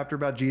 And the whole chapter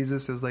about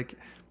Jesus is like,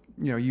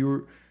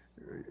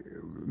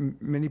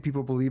 many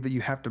people believe that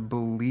you have to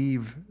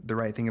believe the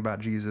right thing about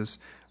Jesus,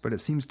 but it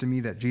seems to me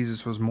that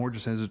Jesus was more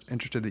just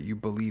interested that you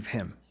believe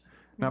him.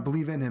 Not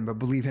believe in him, but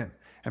believe him.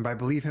 And by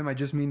believe him, I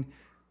just mean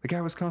the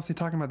guy was constantly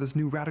talking about this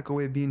new radical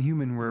way of being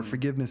human, where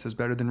forgiveness is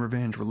better than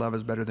revenge, where love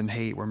is better than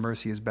hate, where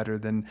mercy is better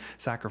than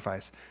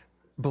sacrifice.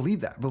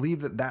 Believe that.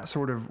 Believe that that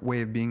sort of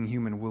way of being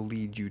human will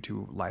lead you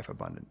to life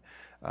abundant.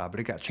 But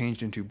it got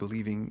changed into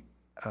believing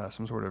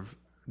some sort of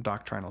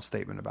doctrinal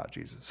statement about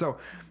Jesus. So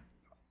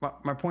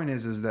my point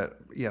is that,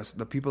 yes,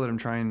 the people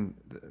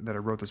that I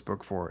wrote this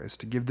book for is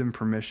to give them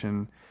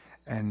permission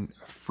and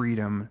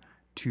freedom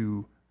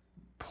to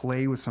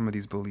play with some of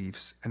these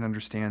beliefs and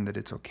understand that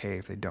it's okay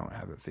if they don't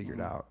have it figured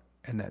out,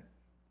 and that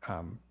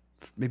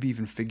maybe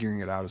even figuring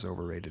it out is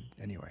overrated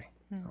anyway.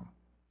 So,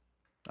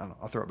 I don't know.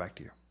 I'll throw it back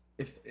to you.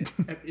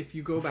 If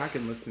you go back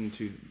and listen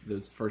to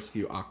those first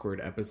few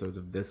awkward episodes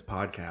of this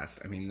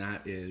podcast, I mean,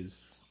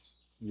 that's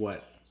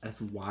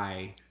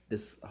why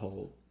this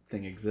whole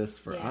thing exists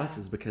for us,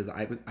 is because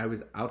I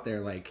was out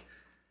there like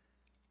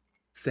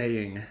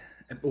saying,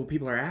 well,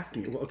 people are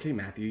asking, well, okay,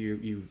 Matthew,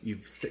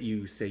 you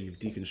say you've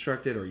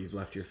deconstructed, or you've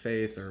left your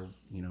faith, or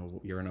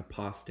you're an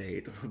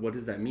apostate. What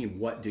does that mean?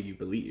 What do you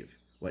believe?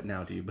 What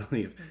now do you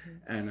believe?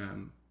 And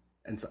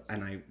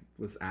I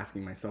was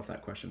asking myself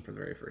that question for the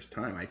very first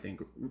time. I think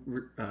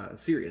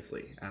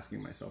seriously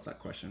asking myself that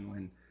question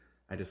when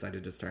I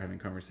decided to start having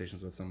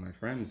conversations with some of my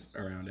friends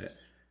around it.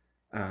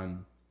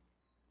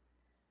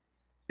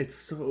 It's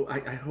so,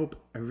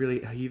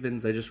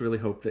 heathens, I just really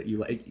hope that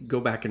you go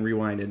back and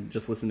rewind and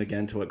just listen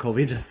again to what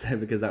Colby just said,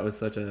 because that was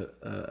such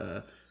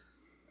that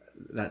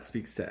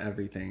speaks to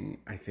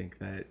everything. I think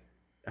that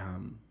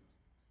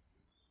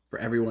for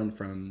everyone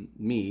from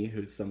me,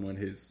 who's someone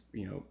who's,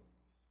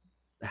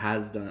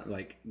 has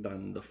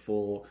done the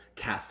full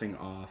casting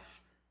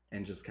off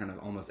and just kind of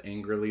almost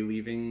angrily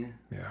leaving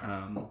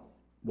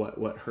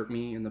what hurt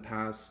me in the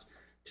past,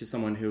 to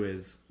someone who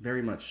is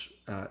very much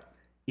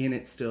in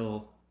it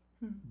still,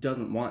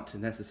 doesn't want to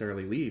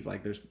necessarily leave.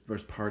 Like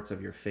there's parts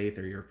of your faith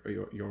or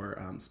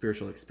your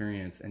spiritual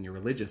experience and your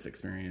religious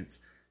experience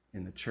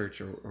in the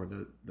church or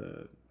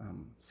the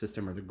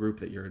system or the group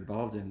that you're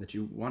involved in that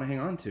you want to hang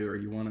on to, or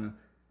you want to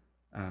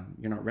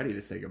you're not ready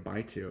to say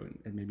goodbye to,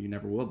 and maybe you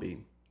never will be.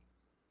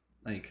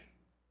 Like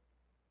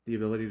the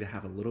ability to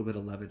have a little bit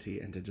of levity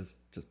and to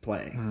just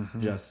play,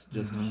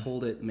 just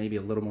hold it maybe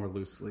a little more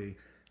loosely,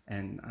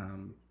 and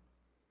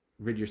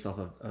rid yourself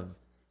of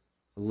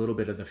a little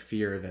bit of the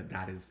fear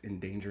that is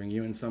endangering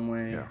you in some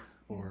way,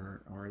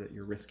 or that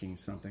you're risking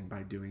something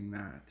by doing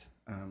that.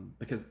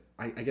 Because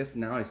I guess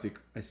now I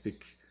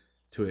speak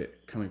to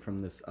it coming from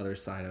this other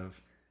side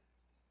of,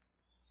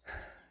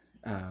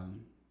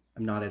 I'm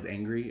not as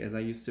angry as I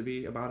used to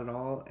be about it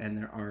all. And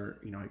there are,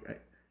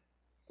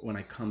 when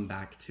I come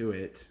back to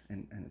it,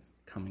 and it's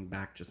coming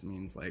back just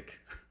means like,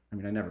 I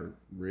mean, I never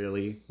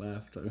really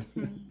left.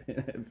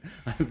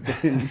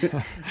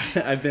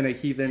 I've been a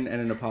heathen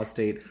and an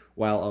apostate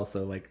while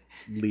also like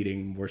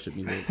leading worship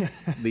music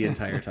the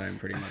entire time,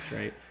 pretty much,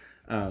 right?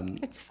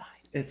 It's fine.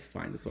 It's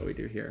fine. That's what we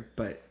do here.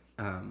 But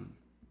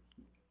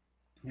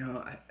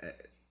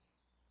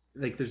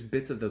like there's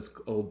bits of those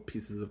old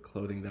pieces of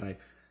clothing that I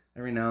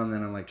every now and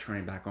then I'm like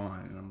trying back on,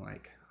 and I'm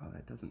like, oh,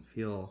 that doesn't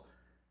feel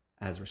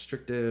as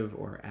restrictive,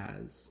 or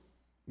as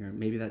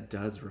maybe that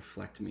does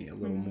reflect me a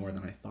little more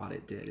than I thought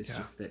it did. It's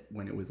just that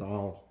when it was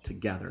all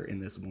together in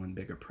this one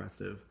big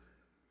oppressive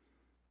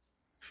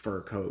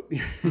fur coat,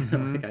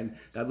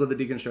 that's what the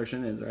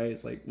deconstruction is, right?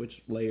 It's like,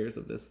 which layers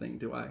of this thing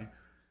do I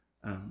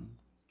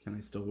can I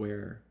still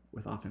wear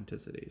with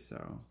authenticity?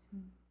 So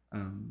I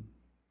don't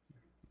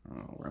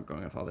know where I'm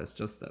going with all this,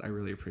 just that I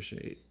really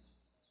appreciate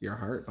your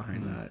heart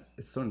behind that.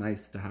 It's so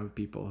nice to have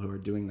people who are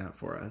doing that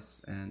for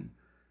us, and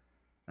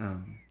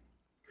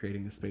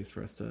creating the space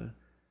for us to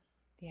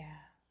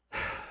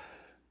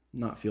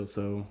not feel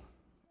so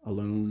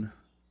alone.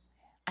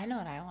 I know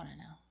what I want to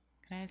know.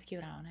 Can I ask you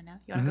what I want to know?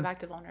 You want to go back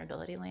to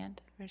vulnerability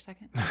land for a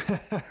second?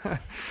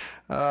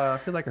 I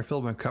feel like I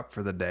filled my cup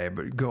for the day,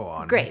 but go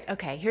on. Great.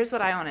 Okay. Here's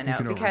what I want to know,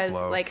 because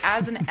like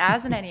as an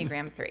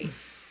Enneagram 3,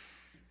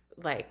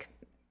 like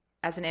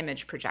as an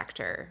image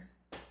projector,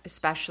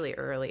 especially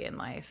early in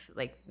life,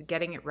 like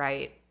getting it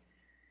right,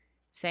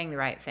 saying the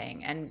right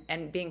thing,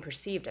 and being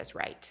perceived as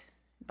right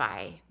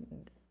by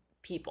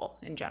people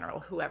in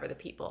general, whoever the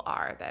people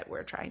are that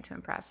we're trying to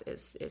impress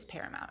is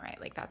paramount, right?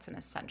 Like that's an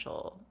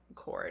essential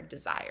core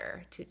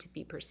desire to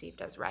be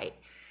perceived as right.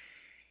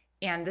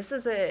 And this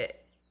is an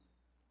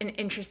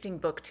interesting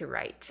book to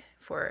write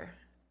for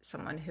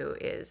someone who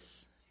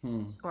is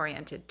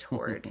oriented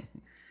toward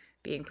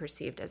being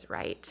perceived as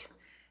right.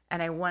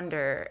 And I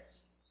wonder,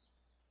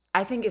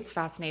 I think it's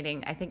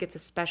fascinating. I think it's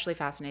especially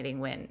fascinating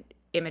when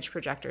image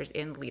projectors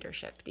in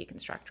leadership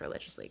deconstruct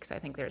religiously, because I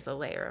think there's a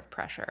layer of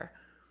pressure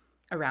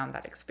around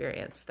that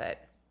experience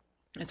that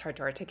is hard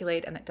to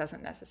articulate, and that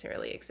doesn't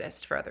necessarily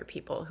exist for other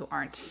people who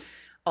aren't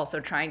also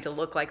trying to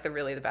look like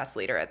the best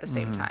leader at the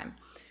same time.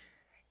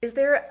 Is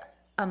there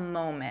a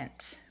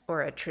moment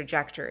or a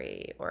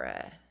trajectory or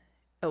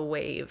a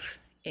wave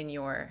in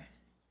your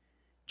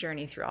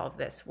journey through all of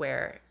this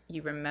where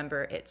you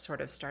remember it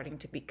sort of starting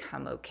to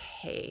become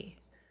okay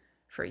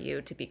for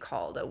you to be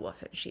called a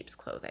wolf in sheep's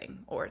clothing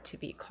or to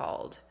be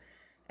called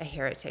a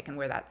heretic, and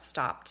where that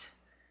stopped?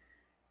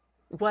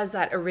 Was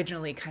that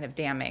originally kind of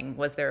damning?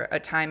 Was there a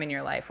time in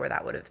your life where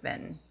that would have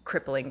been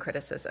crippling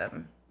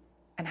criticism?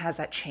 And has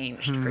that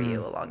changed for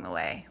you along the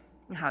way?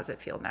 And how does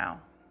it feel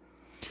now?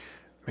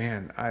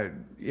 Man, I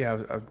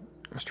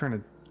was trying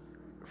to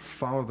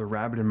follow the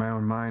rabbit in my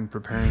own mind,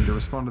 preparing to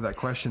respond to that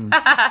question,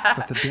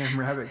 but the damn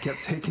rabbit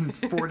kept taking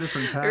 4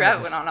 different paths. The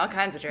rabbit went on all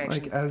kinds of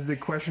directions. Like, as the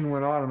question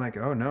went on, I'm like,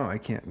 oh no, I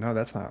can't. No,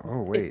 that's not.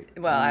 Oh wait.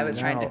 I was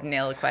trying to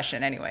nail a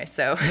question anyway,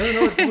 so.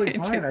 No, it's totally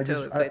fine.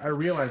 I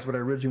realized what I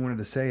originally wanted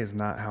to say is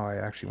not how I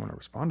actually want to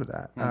respond to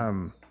that.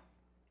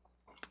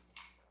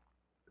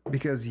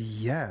 Because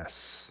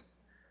yes,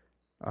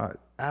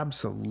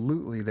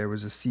 absolutely, there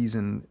was a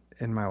season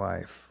in my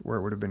life where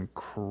it would have been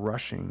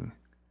crushing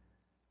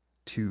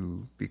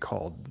to be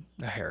called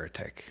a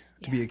heretic,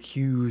 to be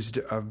accused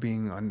of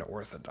being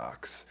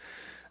unorthodox,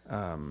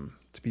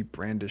 to be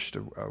brandished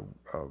a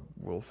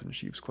wolf in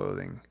sheep's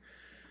clothing.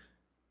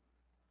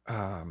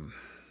 And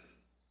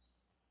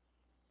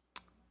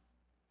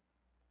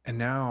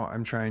now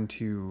I'm trying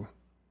to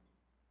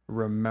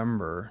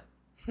remember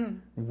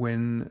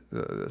when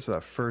so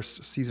that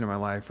first season of my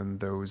life, when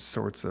those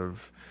sorts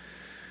of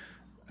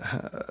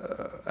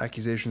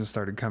accusations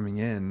started coming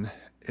in.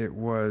 It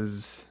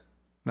was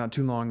not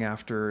too long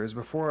after, it was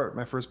before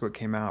my first book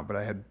came out, but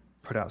I had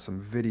put out some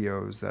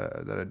videos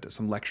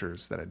some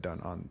lectures that I'd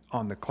done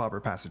on the clobber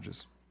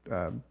passages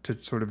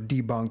to sort of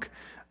debunk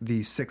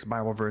the 6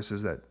 Bible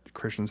verses that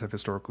Christians have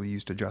historically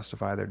used to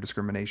justify their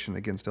discrimination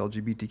against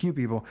LGBTQ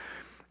people.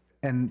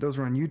 And those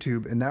were on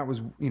YouTube, and that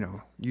was,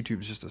 YouTube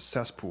is just a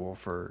cesspool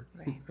for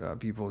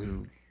people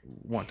who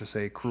want to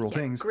say cruel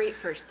things. Great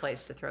first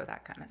place to throw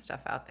that kind of stuff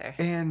out there.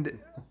 And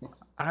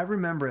I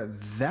remember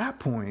at that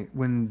point,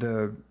 when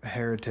the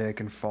heretic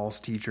and false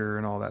teacher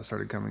and all that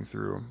started coming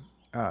through,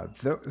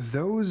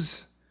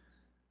 those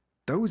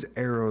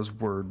arrows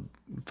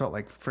felt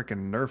like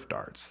freaking Nerf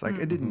darts. Like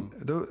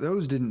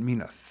those didn't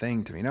mean a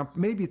thing to me. Now,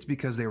 maybe it's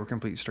because they were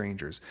complete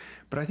strangers,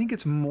 but I think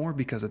it's more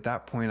because at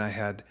that point I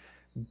had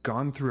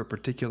gone through a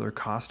particular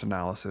cost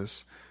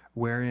analysis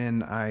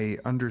wherein I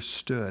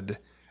understood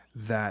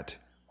that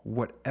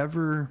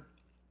whatever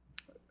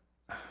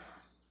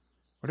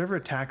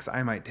attacks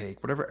I might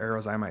take, whatever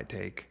arrows I might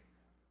take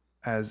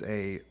as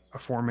a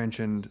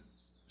aforementioned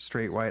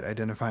straight white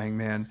identifying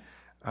man,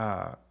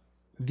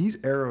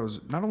 these arrows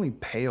not only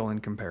pale in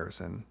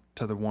comparison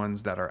to the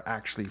ones that are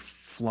actually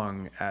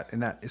flung at, in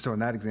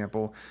that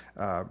example,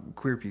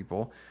 queer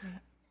people,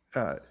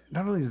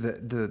 not only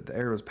do the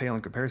arrows pale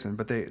in comparison,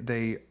 but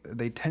they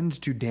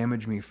tend to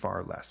damage me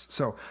far less.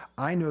 So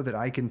I know that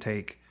I can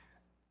take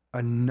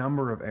a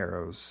number of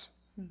arrows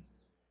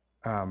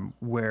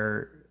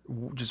where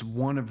just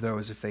one of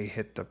those, if they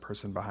hit the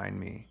person behind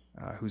me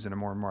who's in a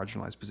more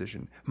marginalized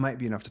position, might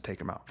be enough to take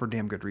them out for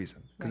damn good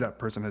reason, because that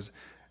person has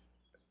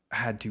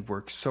had to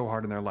work so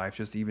hard in their life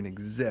just to even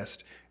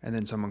exist, and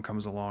then someone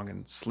comes along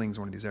and slings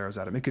one of these arrows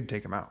at them, it could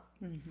take them out.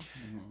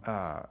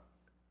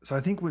 So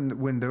I think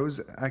when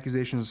those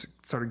accusations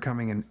started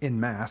coming in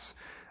mass,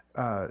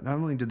 not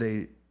only did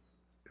they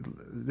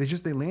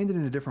landed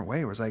in a different way.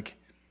 It was like,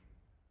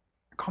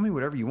 call me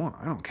whatever you want,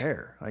 I don't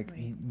care. Like,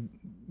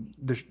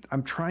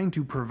 I'm trying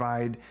to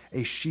provide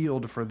a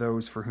shield for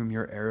those for whom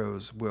your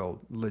arrows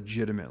will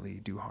legitimately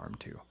do harm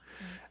to,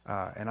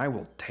 and I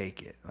will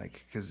take it,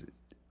 like, because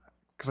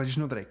I just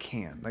know that I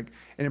can, like,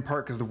 and in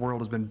part because the world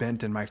has been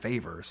bent in my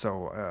favor.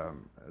 So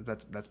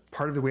that's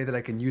part of the way that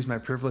I can use my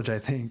privilege, I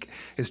think,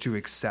 is to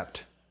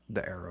accept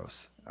the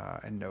arrows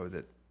and know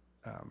that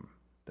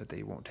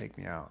they won't take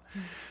me out.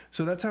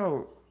 So that's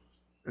how,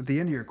 at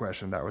the end of your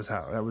question, that was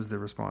the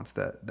response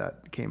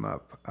that came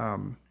up.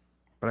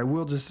 But I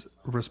will just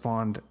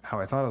respond how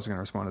I thought I was going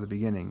to respond at the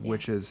beginning,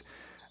 which is,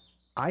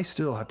 I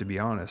still have to be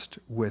honest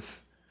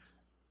with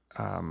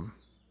the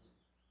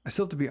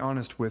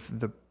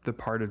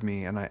part of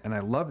me, and I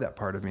love that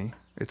part of me.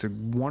 It's a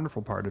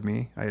wonderful part of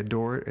me. I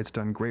adore it. It's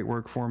done great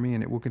work for me,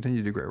 and it will continue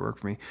to do great work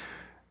for me.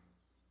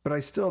 But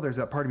there's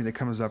that part of me that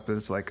comes up that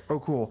it's like, oh,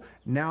 cool.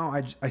 Now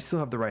I still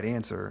have the right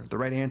answer. The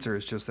right answer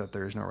is just that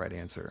there is no right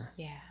answer.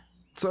 Yeah.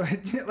 So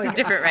it's a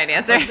different right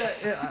answer.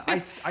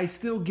 I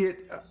still get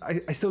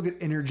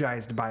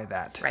energized by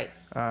that. Right.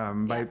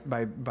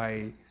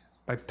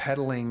 By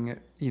peddling,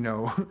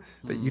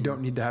 that you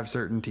don't need to have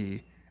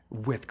certainty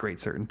with great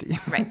certainty.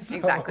 Right. So,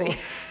 exactly.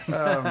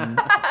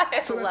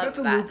 So that's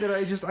a loop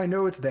that I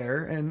know it's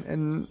there,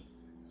 and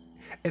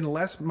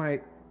unless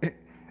I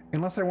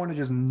want to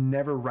just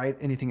never write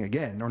anything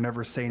again or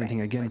never say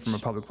anything again from a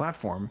public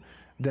platform,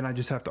 then I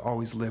just have to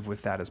always live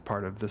with that as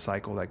part of the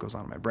cycle that goes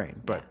on in my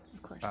brain. But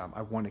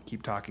I want to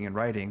keep talking and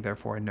writing,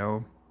 therefore I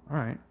know, all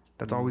right,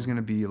 that's always going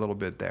to be a little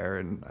bit there,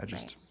 and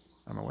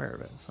I'm aware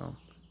of it. So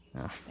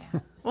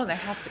Well,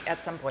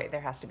 at some point, there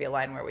has to be a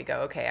line where we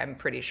go, okay, I'm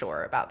pretty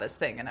sure about this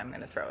thing and I'm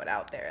going to throw it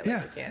out there.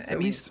 At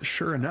least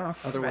sure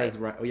enough. Otherwise,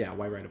 why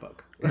write a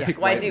book? Yeah.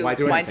 Why do much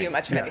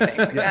of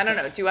anything? I don't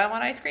know. Do I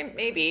want ice cream?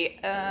 Maybe.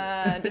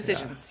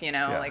 Decisions,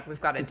 like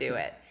we've got to do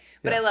it.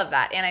 But I love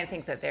that. And I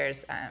think that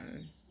there's,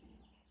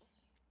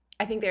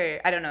 I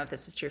don't know if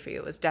this is true for you.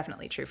 It was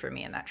definitely true for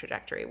me in that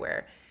trajectory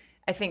where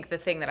I think the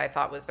thing that I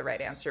thought was the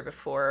right answer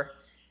before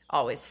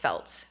always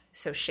felt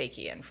so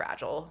shaky and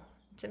fragile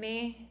to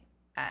me.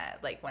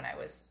 Like when I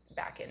was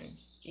back in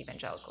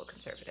evangelical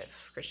conservative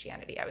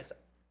Christianity, I was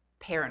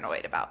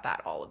paranoid about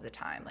that all of the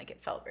time. Like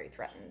it felt very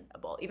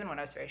threatenable. Even when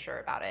I was very sure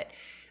about it,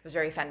 I was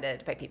very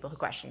offended by people who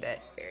questioned it,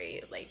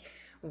 very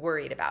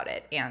worried about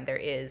it. And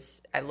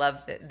I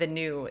love the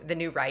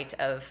new right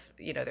of,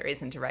 there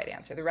isn't a right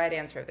answer. The right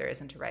answer of there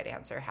isn't a right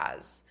answer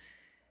has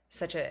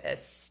such a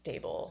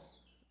stable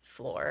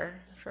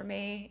floor for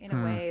me in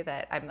a way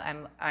that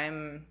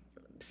I'm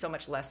so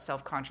much less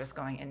self-conscious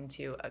going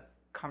into a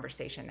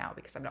conversation now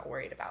because I'm not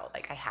worried about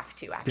I have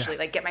to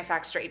actually get my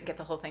facts straight and get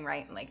the whole thing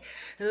right, and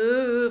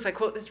if I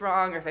quote this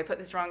wrong or if I put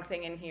this wrong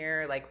thing in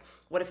here,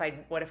 what if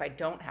I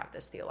don't have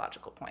this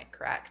theological point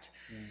correct?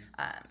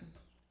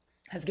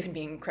 Has given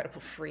me incredible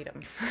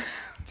freedom.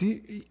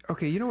 You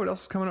know what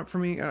else is coming up for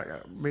me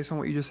based on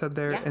what you just said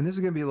there? And this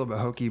is going to be a little bit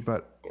hokey,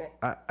 but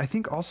I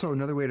think also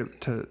another way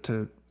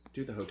to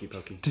do the hokey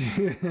pokey.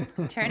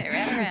 Turn it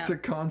right around. To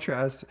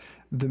contrast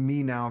the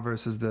me now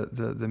versus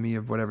the me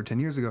of whatever 10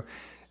 years ago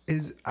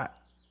is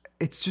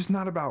it's just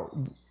not about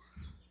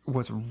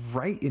what's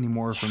right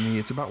anymore for me.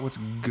 It's about what's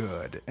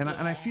good. And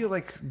I feel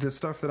like the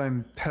stuff that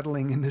I'm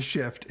peddling in the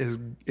shift is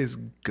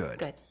good.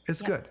 Good.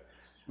 It's good.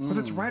 Whether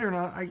it's right or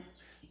not,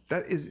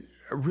 that is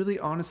really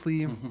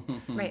honestly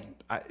right.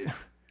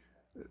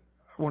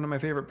 One of my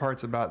favorite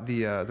parts about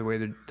the way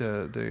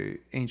the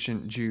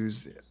ancient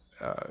Jews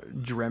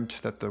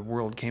dreamt that the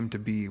world came to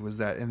be was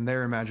that in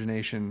their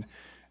imagination,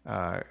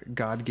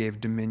 God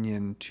gave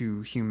dominion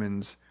to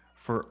humans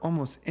for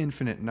almost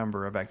infinite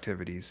number of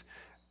activities,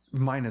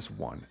 minus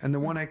one. And the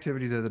one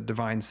activity that the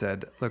divine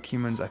said, look,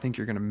 humans, I think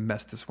you're going to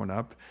mess this one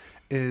up,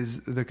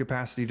 is the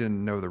capacity to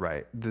know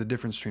the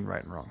difference between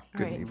right and wrong,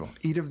 good and evil.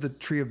 Eat of the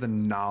tree of the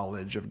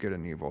knowledge of good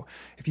and evil.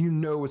 If you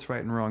know what's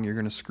right and wrong, you're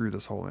going to screw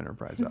this whole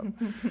enterprise up.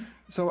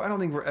 So I don't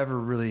think we're ever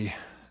really...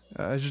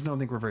 I just don't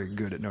think we're very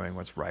good at knowing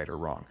what's right or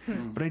wrong.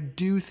 But I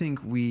do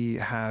think we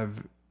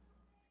have,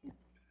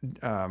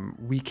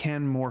 we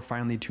can more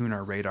finely tune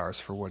our radars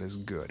for what is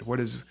good, what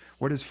is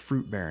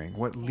fruit bearing,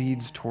 what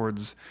leads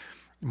towards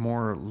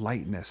more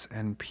lightness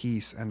and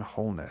peace and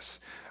wholeness.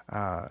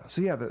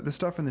 The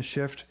stuff in the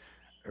shift,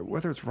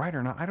 whether it's right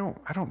or not, I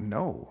don't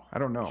know.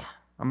 Yeah.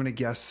 I'm going to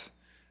guess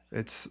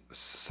it's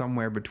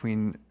somewhere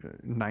between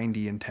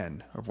 90 and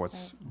 10 of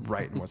what's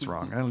right and what's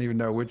wrong. I don't even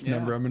know which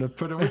number I'm going to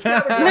put in which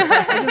category.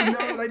 I just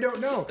know that I don't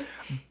know.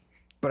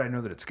 But I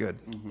know that it's good.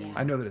 Mm-hmm.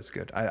 I know that it's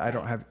good. I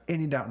don't have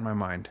any doubt in my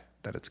mind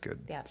that it's good.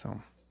 Yeah. So,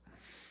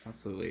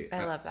 absolutely.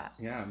 I love that.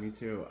 Yeah, me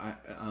too.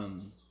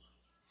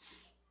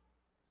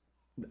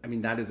 I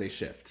mean, that is a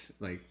shift.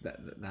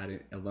 That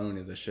alone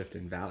is a shift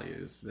in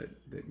values that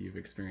you've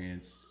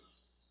experienced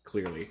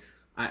clearly.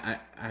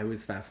 I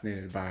was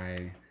fascinated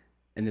by...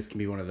 And this can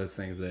be one of those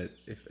things that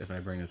if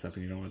I bring this up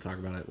and you don't want to talk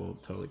about it, we'll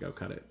totally go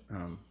cut it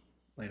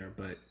later.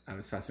 But I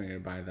was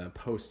fascinated by the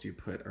post you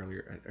put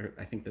earlier, or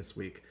I think this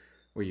week,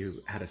 where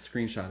you had a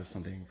screenshot of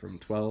something from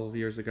 12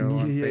 years ago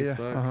on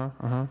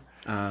Facebook.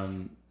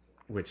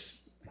 Which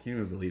I can't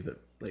even believe that.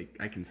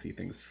 I can see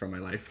things from my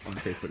life on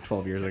Facebook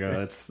 12 years ago.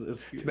 It's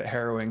a bit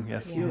harrowing.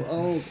 Yes. You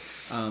old.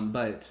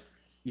 But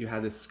you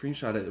had this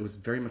screenshot. It was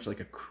very much like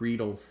a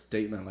creedal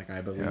statement.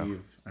 I believe,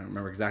 I don't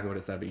remember exactly what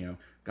it said, but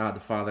God the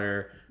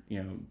Father,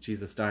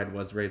 Jesus died,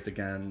 was raised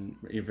again,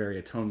 very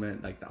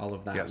atonement, all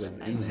of that was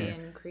in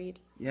there. Creed.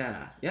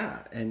 Yeah.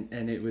 And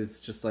it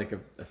was just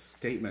a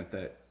statement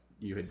that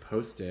you had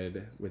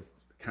posted with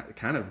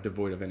kind of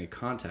devoid of any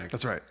context.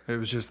 That's right. It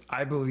was just,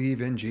 I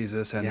believe in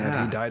Jesus and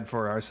that he died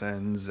for our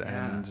sins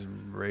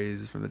and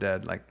raised from the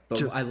dead.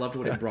 But I loved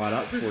what it brought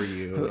up for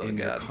you in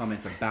your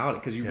comment about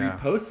it, because you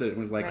reposted it and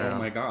was oh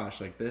my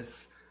gosh,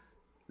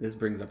 this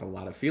brings up a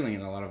lot of feeling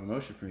and a lot of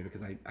emotion for me,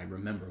 because I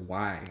remember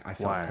why I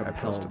felt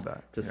compelled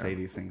to say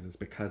these things. Is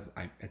because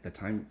at the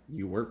time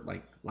you were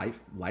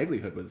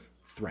livelihood was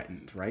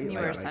threatened, right? You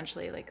were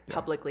essentially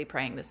publicly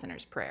praying the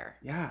sinner's prayer.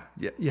 Yeah.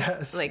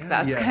 Yes.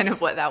 That's kind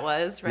of what that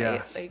was,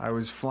 right? Yeah. I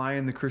was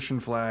flying the Christian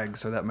flag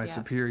so that my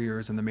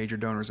superiors and the major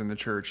donors in the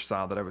church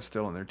saw that I was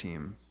still on their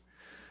team.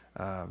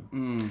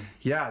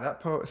 That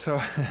post. So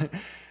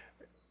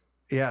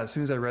as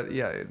soon as I read,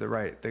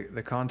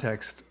 the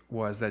context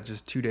was that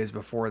just 2 days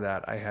before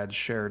that, I had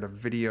shared a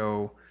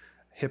video.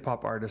 Hip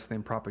hop artist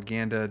named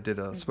Propaganda did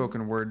a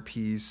spoken word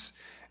piece,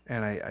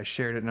 and I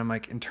shared it. And I'm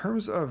like, in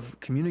terms of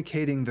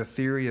communicating the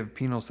theory of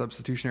penal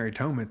substitutionary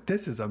atonement,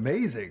 this is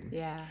amazing.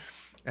 Yeah.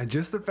 And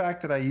just the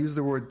fact that I used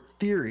the word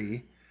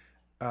theory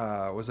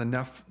was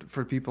enough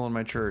for people in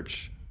my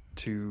church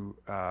to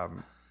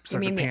You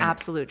mean the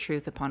absolute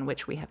truth upon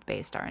which we have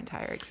based our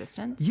entire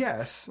existence?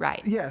 Yes.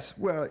 Right. Yes.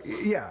 Well,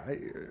 yeah.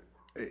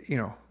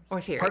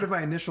 Or theory. Part of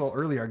my initial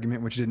early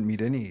argument, which didn't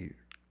meet any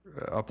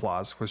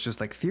applause, was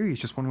just like theory is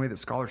just one way that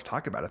scholars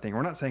talk about a thing.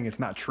 We're not saying it's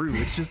not true.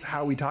 It's just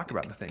how we talk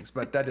about the things.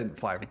 But that didn't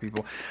fly for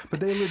people. But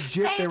they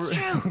legit,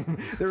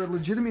 there were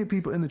legitimate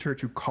people in the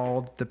church who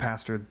called the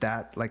pastor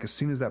that, like, as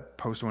soon as that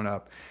post went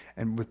up,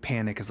 and with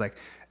panic, is like,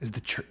 is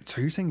the church?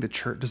 So you're saying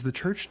does the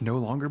church no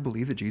longer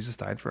believe that Jesus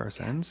died for our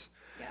sins?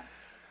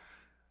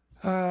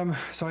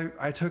 So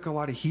I took a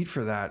lot of heat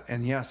for that,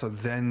 and so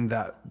then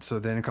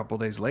a couple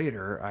of days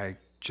later, I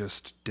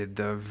just did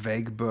the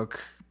vague book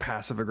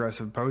passive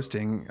aggressive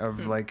posting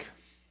of like,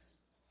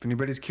 if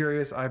anybody's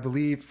curious, I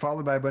believe,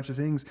 followed by a bunch of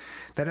things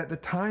that at the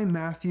time,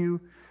 Matthew,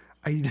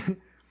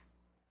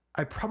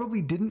 I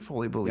probably didn't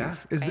fully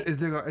believe is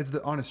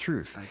the honest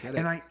truth. I get it.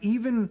 And I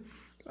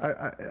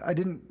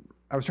didn't.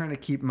 I was trying to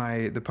keep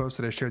the post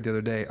that I shared the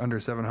other day under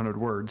 700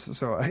 words,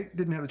 so I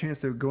didn't have the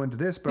chance to go into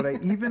this, but I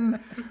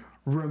even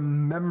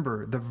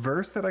remember the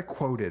verse that I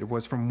quoted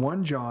was from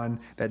 1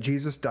 John, that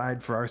Jesus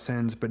died for our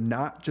sins, but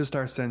not just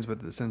our sins,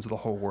 but the sins of the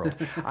whole world.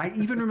 I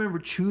even remember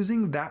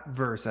choosing that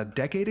verse a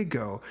decade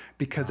ago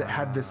because it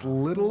had this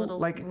little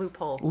like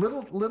loophole,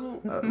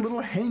 little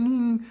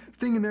hanging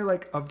thing in there,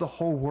 like, of the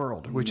whole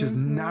world, which is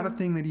not a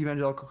thing that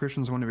evangelical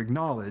Christians want to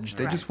acknowledge.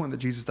 They just want that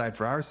Jesus died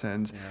for our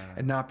sins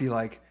and not be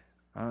like,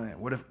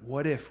 what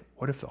if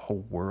the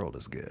whole world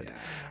is good?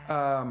 So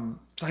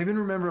I even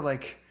remember,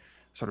 like,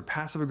 sort of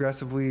passive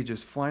aggressively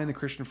just flying the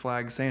Christian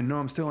flag, saying, no,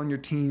 I'm still on your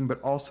team,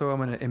 but also I'm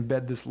going to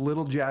embed this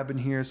little jab in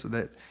here so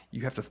that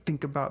you have to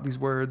think about these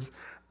words.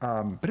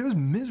 But it was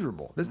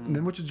miserable.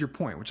 Then, which is your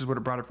point, which is what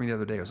it brought up for me the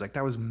other day. I was like,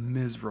 that was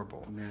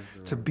miserable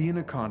to be in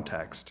a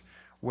context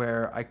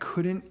where I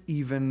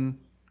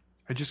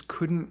just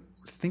couldn't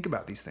think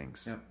about these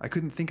things. Yep. I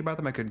couldn't think about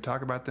them. I couldn't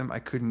talk about them. I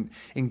couldn't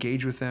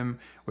engage with them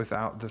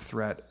without the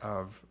threat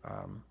of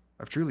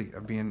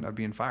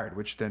being fired,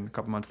 which then a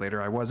couple months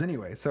later I was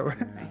anyway. So it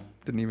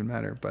didn't even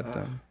matter. But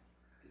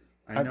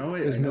I know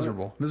it. It was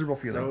miserable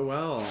feeling. So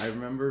well. I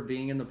remember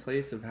being in the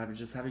place of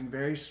having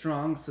very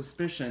strong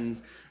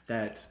suspicions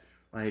that,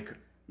 like,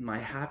 my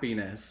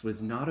happiness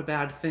was not a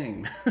bad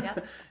thing.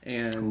 Yep.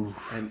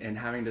 and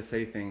having to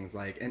say things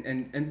like,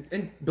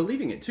 and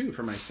believing it too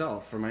for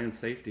myself, for my own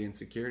safety and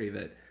security,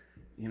 that,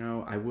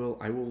 I will,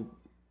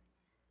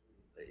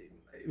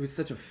 it was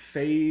such a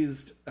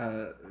phased,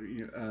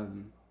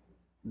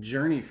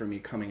 journey for me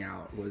coming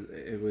out.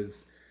 It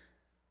was,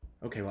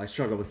 okay, well, I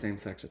struggle with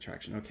same-sex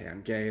attraction. Okay,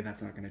 I'm gay.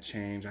 That's not going to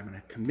change. I'm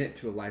going to commit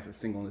to a life of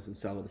singleness and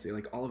celibacy.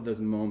 Like, all of those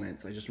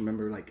moments, I just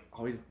remember, like,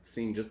 always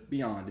seeing just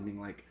beyond and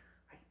being like,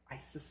 I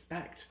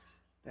suspect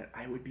that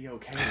I would be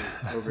okay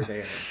over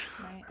there.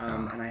 Right.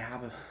 And I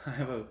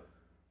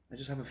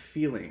just have a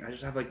feeling. I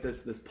just have, like,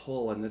 this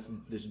pull and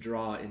this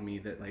draw in me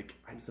that, like,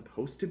 I'm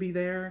supposed to be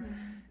there,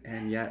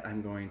 and yet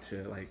I'm going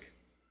to, like,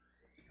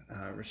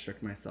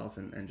 restrict myself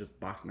and just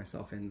box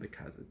myself in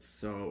because it's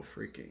so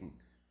freaking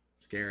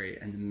scary,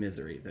 and the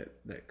misery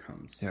that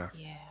comes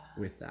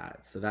with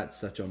that. So that's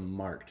such a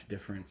marked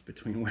difference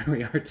between where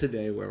we are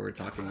today, where we're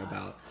talking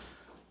about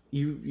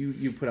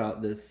you put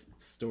out this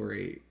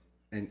story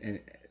and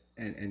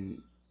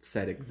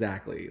said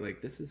exactly,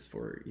 like, this is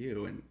for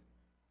you and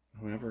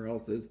whoever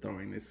else is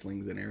throwing these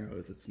slings and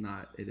arrows.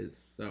 It is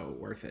so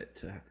worth it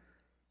to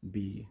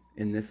be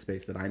in this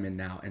space that I'm in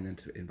now, and then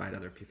to invite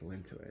other people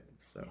into it.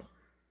 It's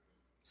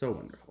so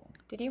wonderful.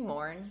 Did you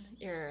mourn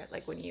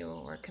when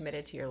you were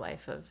committed to your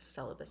life of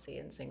celibacy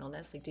and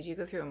singleness? Like, did you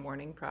go through a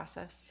mourning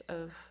process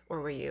or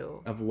were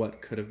you of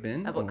what could have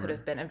been?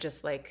 Of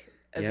just like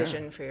a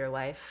vision for your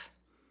life?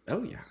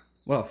 Oh yeah.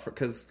 Well,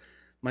 because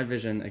my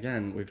vision,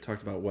 again, we've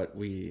talked about what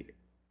we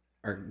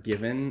are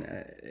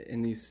given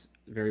in these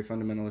very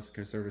fundamentalist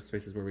conservative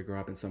spaces where we grow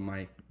up, and so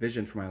my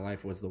vision for my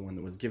life was the one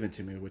that was given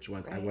to me, which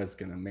was I was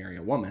going to marry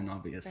a woman,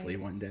 obviously,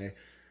 one day.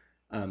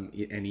 And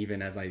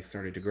even as I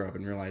started to grow up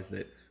and realize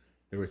that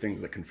there were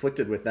things that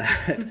conflicted with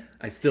that,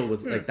 I still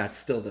was like, that's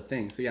still the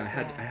thing. So I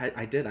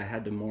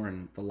had to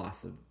mourn the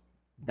loss of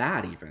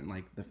that, even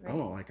like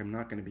I'm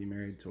not going to be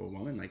married to a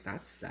woman. Like,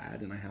 that's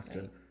sad. And I have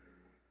to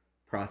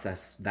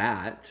process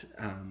that,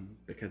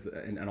 because,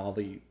 and all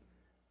the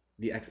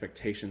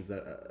expectations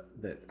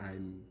that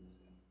I'm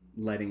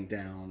letting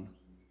down,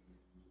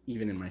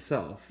 even in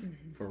myself,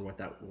 for what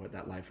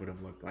that life would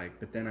have looked like.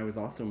 But then I was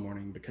also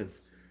mourning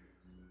because,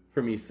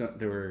 for me,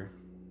 there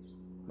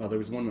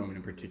was one moment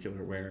in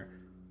particular where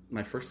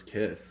my first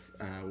kiss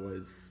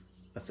was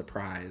a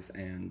surprise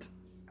and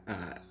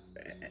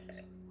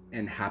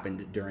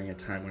happened during a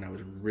time when I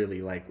was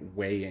really, like,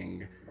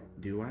 weighing,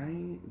 do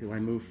I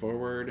move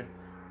forward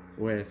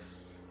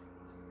with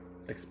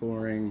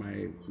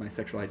exploring my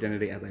sexual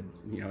identity as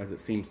as it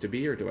seems to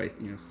be, or do I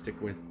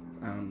stick with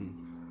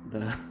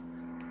the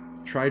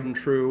tried and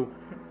true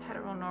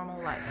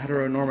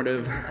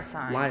heteronormative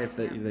life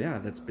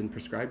that's been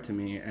prescribed to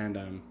me, and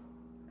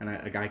and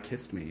a guy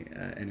kissed me,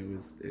 and it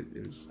was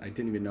I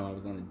didn't even know I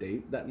was on a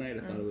date that night. I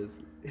thought it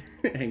was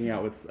hanging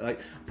out with, like,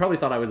 probably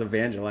thought I was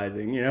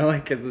evangelizing, you know,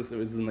 like, because it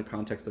was in the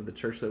context of the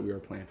church that we were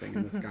planting,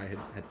 and this guy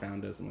had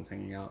found us and was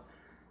hanging out,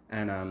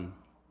 and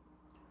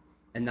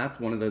that's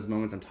one of those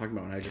moments I'm talking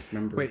about. And I just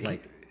remember,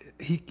 like,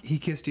 he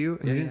kissed you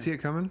and you didn't see it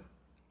coming.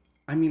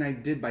 I mean, I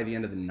did by the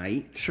end of the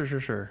night.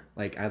 Sure.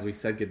 Like, as we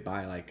said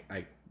goodbye, like,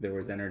 there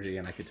was energy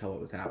and I could tell what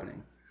was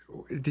happening.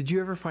 Did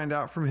you ever find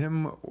out from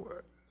him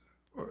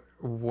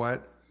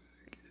what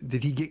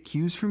did he get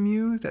cues from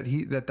you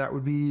that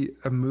would be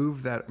a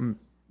move that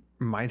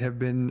might have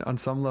been on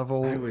some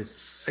level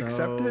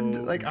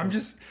accepted? Like, I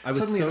was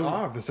suddenly in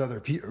awe of this other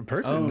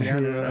person. Oh,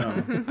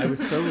 no. I was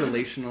so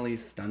relationally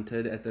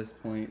stunted at this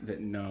point that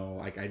no,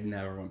 like, I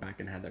never went back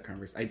and had that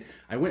conversation.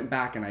 I went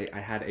back and I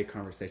had a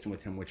conversation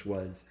with him, which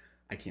was,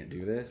 I can't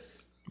do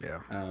this. Yeah.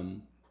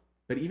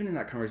 But even in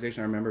that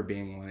conversation, I remember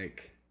being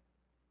like,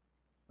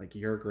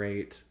 you're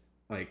great.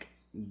 Like,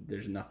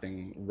 there's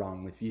nothing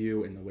wrong with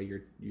you and the way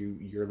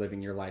you're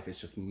living your life. It's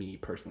just me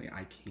personally.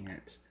 I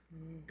can't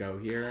go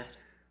here.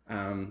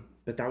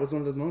 But that was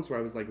one of those moments where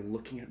I was like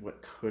looking at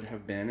what could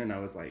have been, and I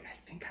was like, I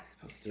think I'm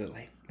supposed to,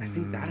 like, I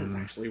think that is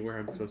actually where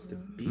I'm supposed to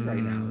be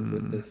right now, is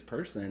with this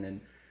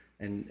person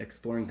and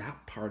exploring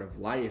that part of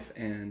life,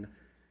 and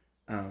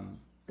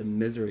the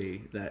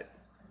misery that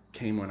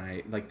came when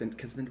I, like,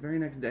 because the very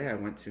next day I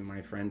went to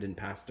my friend and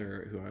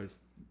pastor who I was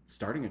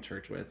starting a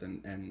church with,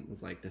 and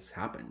was like, this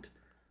happened.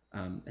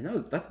 And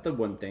that's the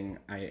one thing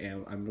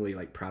I'm really,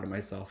 like, proud of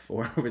myself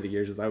for over the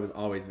years, is I was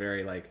always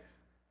very like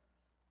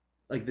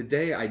the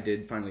day I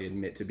did finally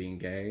admit to being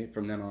gay,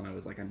 from then on I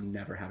was like, I'm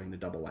never having the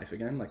double life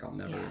again. Like, I'll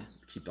never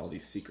keep all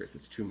these secrets.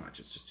 It's too much.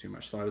 It's just too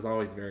much. So I was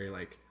always very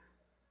like,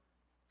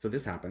 so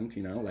this happened,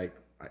 you know, like,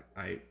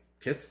 I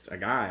kissed a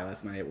guy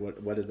last night.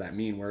 What does that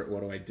mean?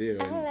 What do I do?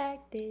 I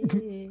liked it.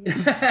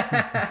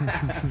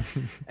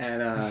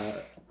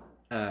 And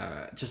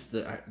just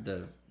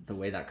the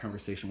way that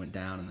conversation went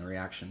down, and the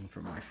reaction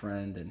from my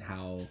friend, and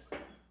how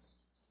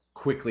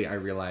quickly I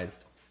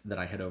realized that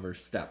I had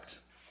overstepped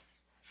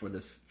for the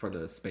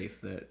space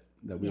that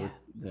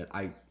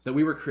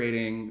we were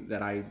creating,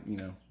 that I, you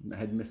know,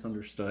 had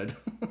misunderstood.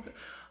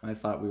 I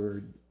thought we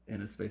were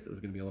in a space that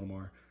was going to be a little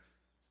more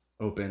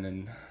open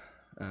and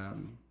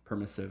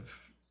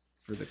permissive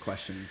for the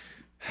questions.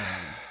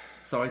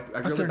 So I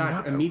reeled it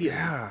back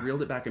immediately.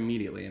 Reeled it back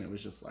immediately, and it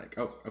was just like,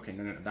 oh, okay,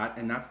 no.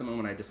 That's the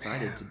moment I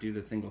decided to do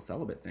the single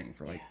celibate thing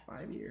for like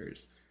 5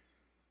 years.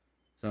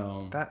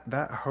 So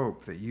that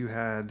hope that you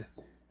had,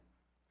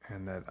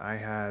 and that I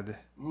had,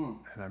 and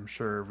I'm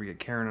sure if we get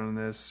Karen on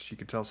this, she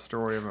could tell a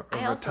story of a time.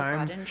 I also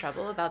got in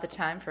trouble about the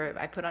time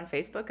I put on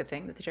Facebook a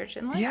thing that the church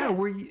didn't like. Yeah,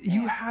 where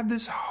you had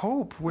this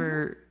hope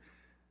where,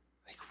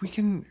 like, we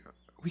can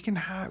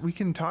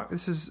talk.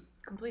 This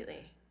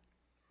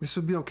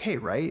would be okay,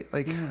 right?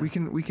 Like, we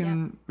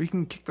can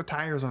kick the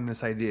tires on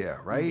this idea,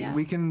 right? Yeah.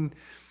 We can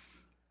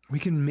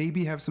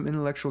maybe have some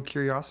intellectual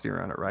curiosity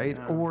around it, right?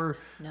 Yeah.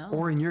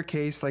 Or in your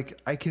case, like,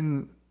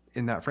 in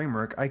that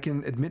framework, I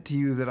can admit to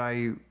you that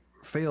I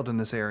failed in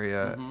this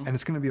area, and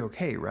it's going to be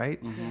okay,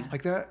 right? Mm-hmm.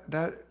 Like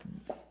that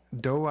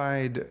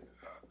doe-eyed,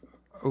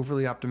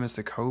 overly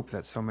optimistic hope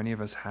that so many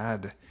of us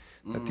had,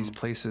 that these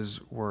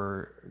places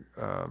were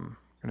going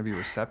to be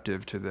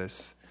receptive to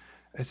this.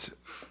 It's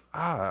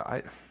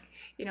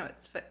You know,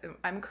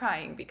 I'm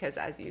crying because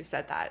as you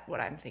said that, what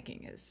I'm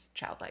thinking is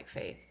childlike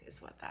faith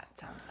is what that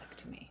sounds like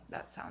to me.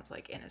 That sounds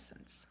like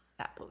innocence,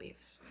 that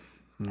belief.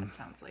 That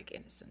sounds like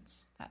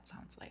innocence. That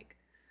sounds like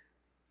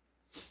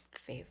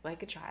faith,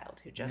 like a child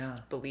who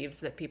just believes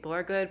that people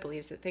are good,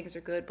 believes that things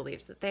are good,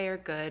 believes that they are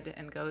good,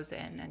 and goes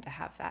in. And to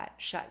have that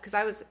shut, because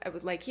I was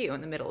like you,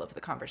 in the middle of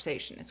the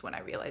conversation is when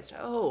I realized,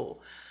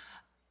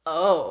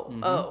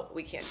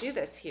 we can't do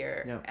this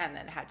here. Yep. And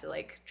then had to,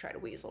 like, try to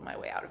weasel my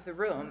way out of the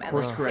room and,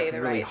 like, say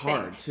the right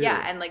thing. Too.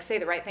 Yeah, and, like, say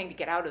the right thing to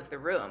get out of the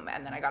room.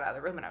 And then I got out of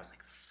the room and I was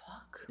like,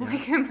 fuck. Yeah.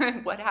 Like, and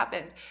then what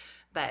happened?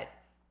 But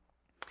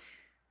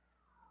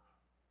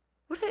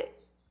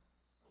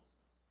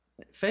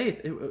faith.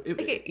 Faith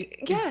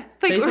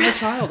of a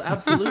child,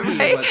 absolutely.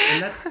 Right? It was.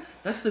 And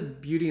that's the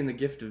beauty and the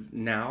gift of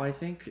now, I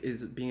think,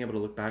 is being able to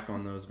look back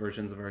on those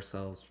versions of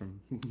ourselves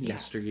from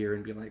yesteryear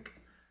and be like,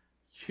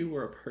 you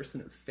were a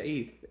person of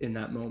faith in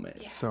that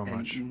moment. So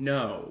much.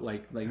 No,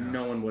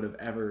 no one would have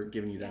ever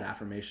given you that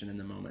affirmation in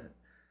the moment.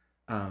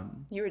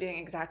 You were doing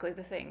exactly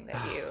the thing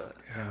that you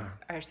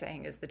are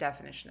saying is the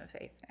definition of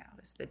faith now,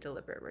 is the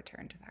deliberate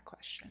return to that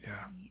question.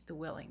 Yeah. The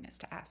willingness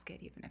to ask it,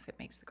 even if it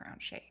makes the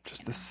ground shake.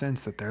 Just the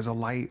sense that there's a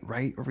light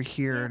right over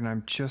here, and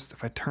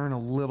if I turn a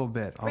little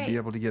bit, I'll be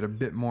able to get a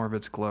bit more of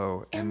its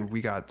glow. And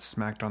we got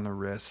smacked on the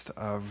wrist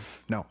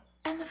of, no,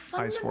 and the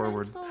eyes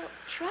forward.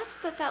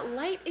 Trust that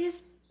light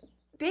is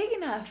big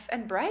enough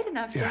and bright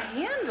enough to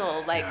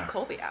handle, like,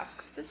 Colby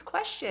asks this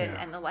question,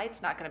 and the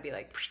light's not going to be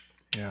like,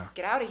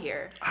 get out of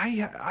here.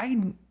 I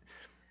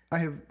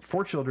have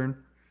 4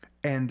 children,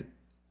 and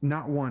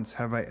not once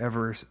have I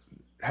ever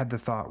had the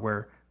thought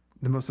where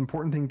the most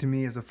important thing to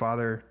me as a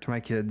father to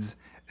my kids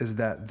is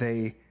that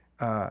they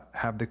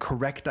have the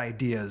correct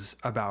ideas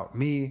about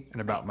me and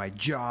about my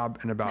job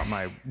and about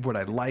what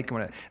I like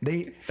and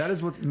that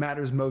is what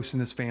matters most in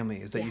this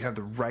family, is that you have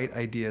the right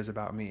ideas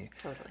about me.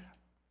 Totally.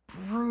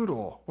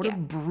 Brutal. What a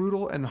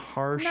brutal and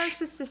harsh,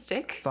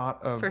 narcissistic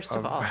thought of first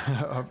of all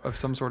of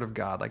some sort of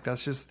God. Like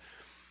it's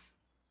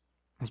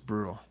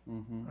brutal.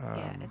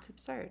 Yeah, it's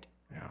absurd.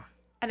 Yeah.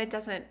 And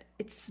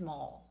it's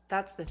small.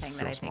 That's the thing So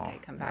that I think small. I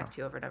come back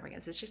to over and over again.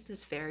 It's just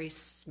this very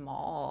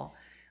small,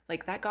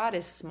 like that God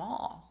is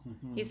small.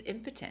 He's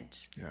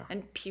impotent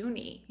and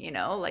puny,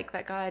 like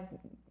that God,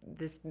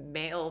 this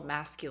male,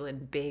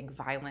 masculine, big,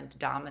 violent,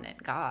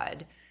 dominant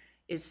God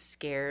is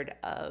scared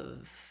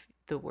of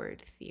the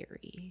word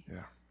theory.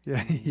 Yeah.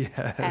 Yeah.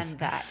 Yes. And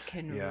that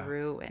can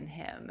ruin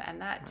him.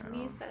 And that to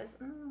me says,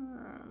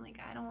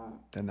 I don't.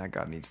 Then that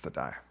God needs to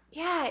die.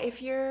 Yeah,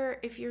 if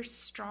your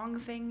strong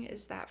thing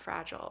is that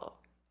fragile,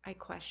 I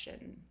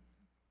question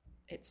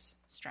its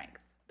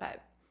strength.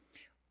 But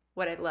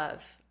what I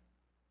love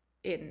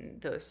in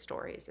those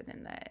stories and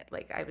in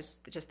I was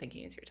just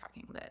thinking as you were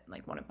talking that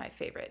one of my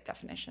favorite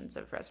definitions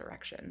of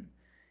resurrection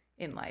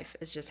in life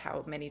is just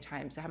how many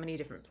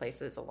different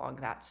places along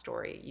that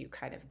story you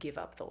kind of give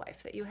up the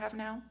life that you have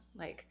now.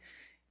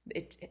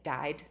 It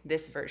died.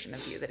 This version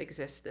of you that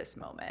exists this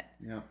moment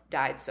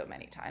died so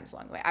many times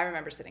along the way. I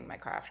remember sitting in my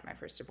car after my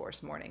first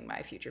divorce mourning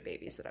my future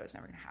babies that I was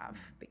never going to have,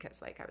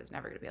 because I was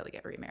never going to be able to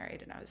get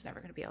remarried and I was never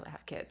going to be able to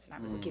have kids, and I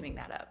was giving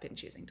that up and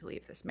choosing to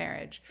leave this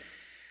marriage,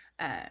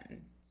 and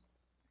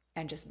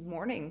just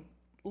mourning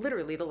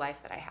literally the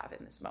life that I have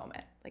in this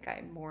moment.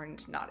 I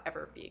mourned not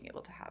ever being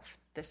able to have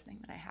this thing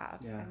that I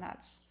have, and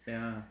that's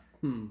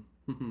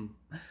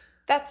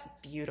that's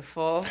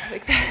beautiful.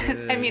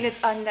 It's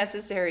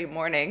unnecessary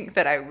mourning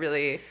that I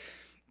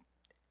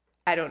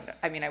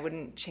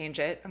wouldn't change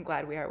it. I'm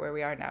glad we are where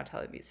we are now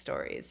telling these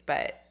stories,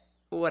 but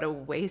what a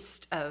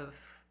waste of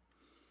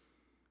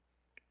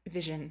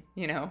vision,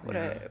 what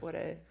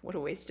a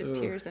waste of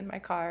tears in my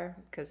car,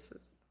 because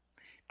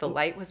the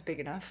light was big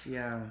enough.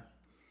 Yeah.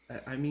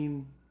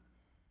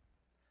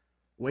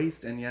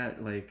 Waste, and yet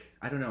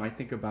I don't know, I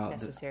think about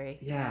necessary.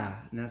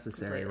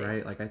 Necessary.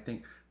 Completely. Right? I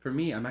think for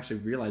me, I'm actually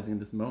realizing in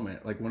this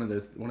moment, one of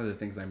the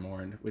things I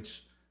mourned,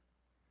 which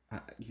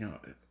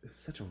is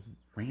such a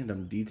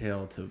random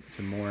detail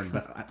to mourn,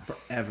 but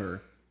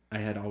forever I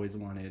had always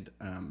wanted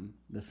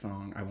the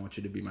song "I Want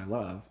You to Be My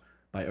Love"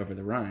 by Over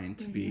the Rhine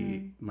to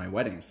be my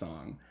wedding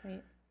song.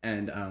 Right.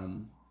 And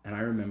I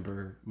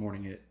remember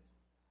mourning it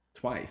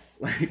twice,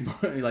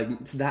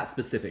 it's that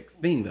specific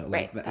thing though,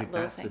 right,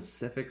 that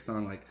specific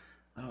song,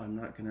 oh, I'm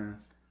not gonna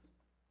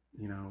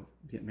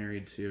get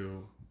married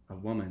to a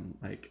woman,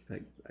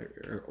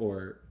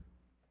 or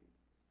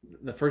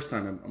the first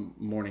time I'm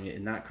mourning it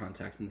in that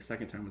context, and the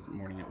second time was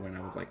mourning it when I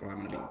was I'm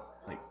gonna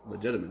be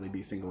legitimately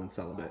be single and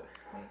celibate.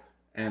 Right.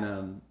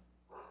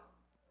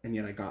 And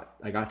yet I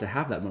got to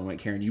have that moment.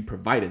 Karen, you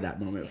provided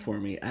that moment for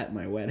me at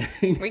my wedding.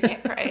 We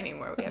can't cry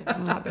anymore. We have to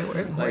stop it.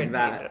 We're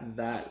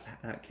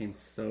that came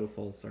so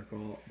full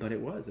circle. But it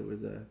was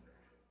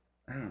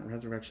I don't know,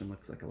 resurrection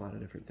looks like a lot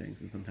of different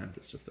things, and sometimes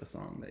it's just a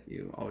song that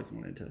you always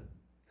wanted to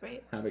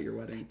have at your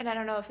wedding. And I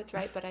don't know if it's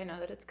right, but I know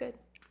that it's good.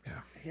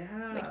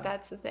 Yeah.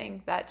 That's the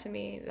thing. That to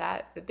me,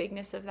 the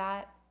bigness of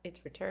that,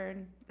 its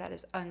return, that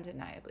is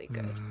undeniably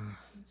good.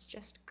 It's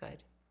just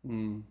good.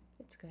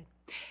 It's good.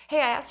 Hey,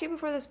 I asked you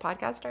before this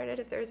podcast started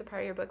if there was a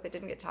part of your book that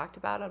didn't get talked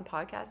about on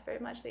podcasts very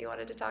much that you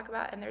wanted to talk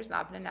about, and there's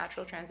not been a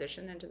natural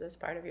transition into this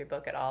part of your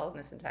book at all in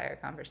this entire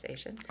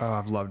conversation. Oh,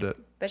 I've loved it.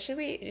 But do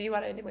we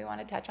want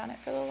to touch on it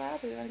for a little while?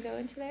 Do we want to go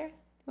into there? Do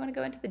we want to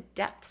go into the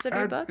depths of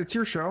your book? It's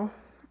your show.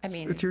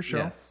 It's your show.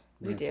 Yes.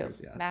 We do.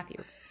 Yes. Matthew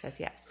says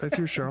yes. It's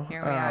your show.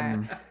 Here we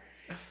are.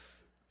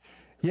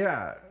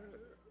 Yeah.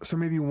 So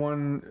maybe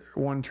one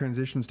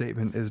transition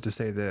statement is to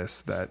say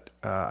this, that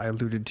I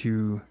alluded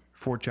to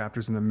 4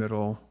 chapters in the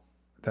middle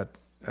that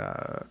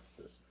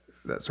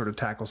sort of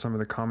tackle some of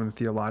the common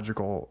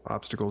theological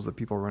obstacles that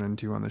people run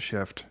into on the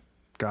shift.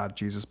 God,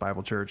 Jesus,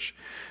 Bible, Church.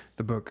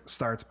 The book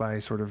starts by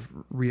sort of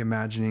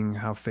reimagining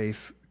how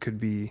faith could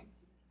be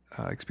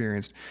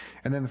experienced.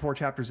 And then the 4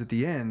 chapters at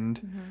the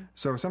end. Mm-hmm.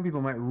 So some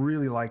people might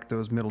really like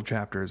those middle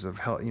chapters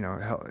of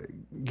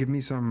give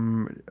me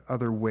some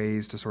other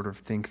ways to sort of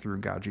think through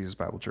God, Jesus,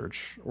 Bible,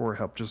 Church, or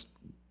help just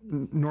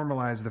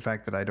normalize the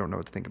fact that I don't know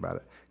what to think about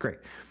it. Great.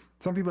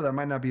 Some people that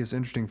might not be as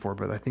interesting for,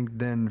 but I think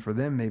then for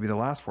them, maybe the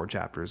last 4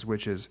 chapters,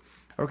 which is,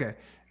 okay,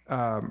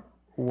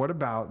 what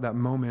about that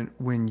moment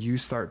when you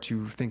start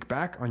to think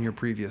back on your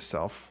previous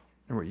self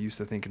and what you used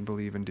to think and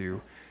believe and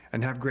do,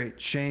 and have great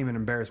shame and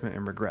embarrassment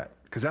and regret?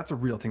 Because that's a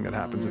real thing that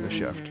happens in the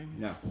shift.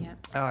 Yeah.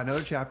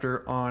 Another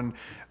chapter on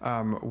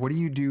what do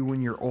you do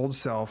when your old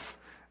self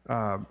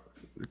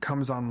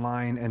comes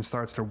online and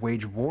starts to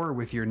wage war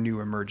with your new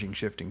emerging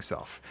shifting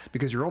self,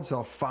 because your old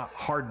self fought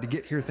hard to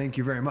get here. Thank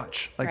you very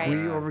much.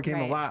 We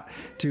overcame a lot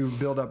to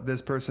build up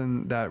this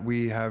person that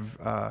we have,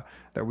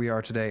 that we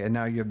are today. And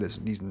now you have this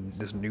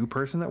new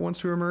person that wants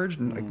to emerge,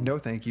 and no,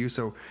 thank you.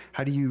 So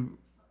how do you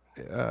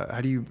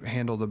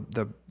handle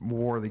the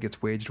war that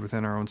gets waged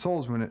within our own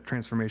souls when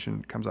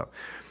transformation comes up?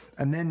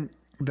 And then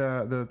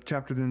the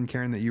chapter then,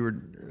 Karen, that you were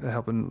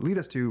helping lead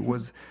us to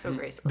was so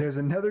graceful. There's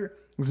another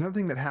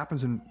thing that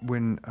happens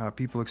when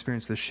people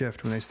experience the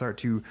shift, when they start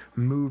to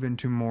move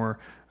into more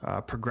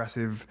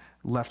progressive,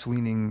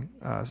 left-leaning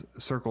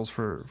circles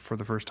for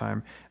the first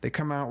time. They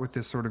come out with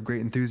this sort of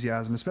great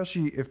enthusiasm,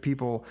 especially if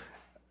people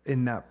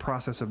in that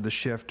process of the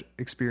shift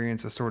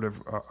experience a sort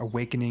of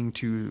awakening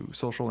to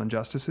social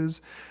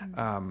injustices.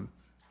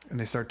 And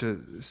they start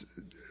to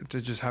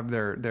just have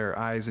their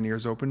eyes and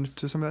ears open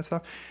to some of that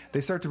stuff.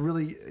 They start to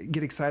really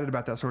get excited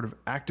about that sort of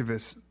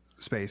activist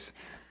space.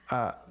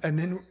 And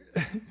then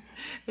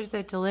there's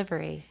a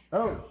delivery.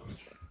 Oh,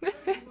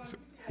 so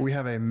we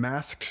have a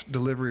masked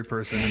delivery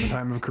person in the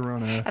time of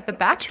Corona at the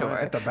back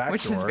door,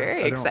 which is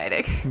very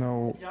exciting.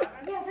 No. Yeah,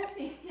 that's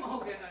me. Oh,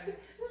 good.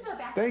 This is our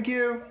back. Thank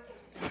you.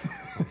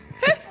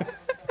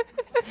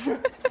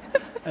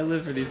 I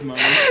live for these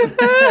moments.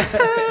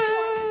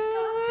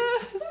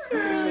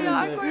 Really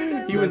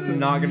awkward. He was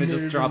not going to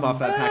just drop off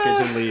that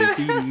package and leave.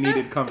 He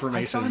needed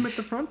confirmation. I saw him at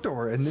the front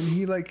door, and then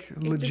he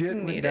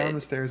legit went down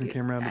the stairs and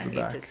came around to the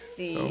back. I need to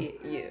see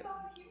you.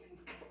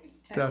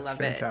 That's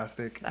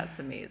fantastic. That's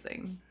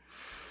amazing.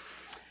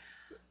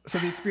 So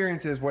the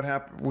experience is what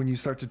happens when you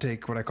start to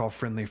take what I call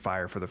friendly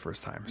fire for the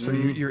first time. So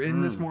you're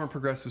in this more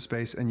progressive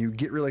space, and you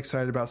get really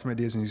excited about some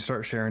ideas, and you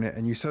start sharing it,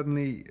 and you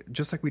suddenly,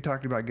 just like we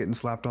talked about getting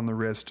slapped on the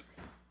wrist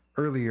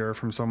earlier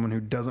from someone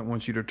who doesn't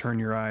want you to turn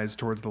your eyes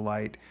towards the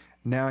light,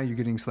 now you're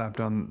getting slapped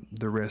on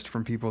the wrist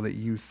from people that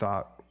you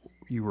thought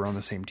you were on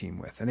the same team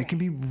with. And it can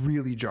be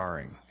really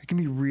jarring. It can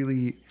be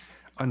really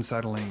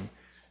unsettling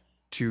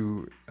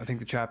I think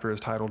the chapter is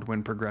titled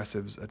When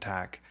Progressives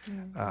Attack.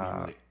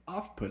 Really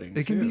off-putting.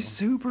 It can be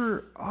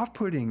super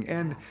off-putting.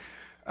 And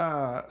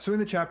so in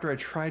the chapter, I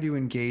try to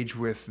engage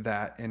with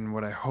that in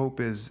what I hope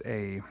is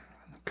a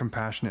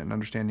compassionate and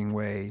understanding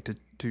way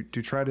to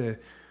try to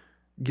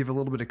give a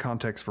little bit of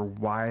context for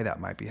why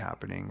that might be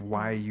happening,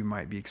 why you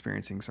might be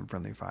experiencing some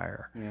friendly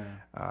fire,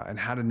 and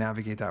how to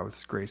navigate that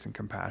with grace and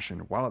compassion.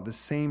 While at the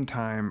same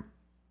time,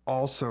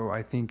 also,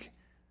 I think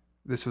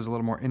this was a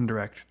little more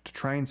indirect, to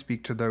try and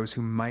speak to those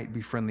who might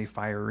be friendly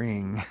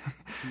firing,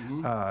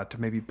 to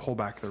maybe pull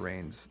back the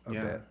reins a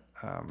bit.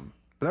 But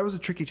that was a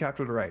tricky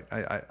chapter to write.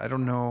 I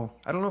don't know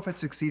if I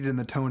succeeded in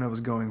the tone I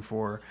was going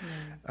for.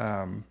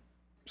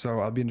 So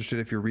I'll be interested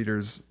if your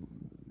readers,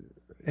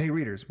 hey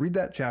readers, read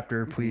that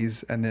chapter,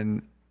 please, and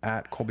then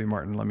at Colby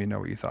Martin, let me know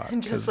what you thought.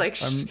 And just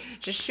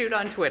just shoot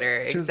on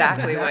Twitter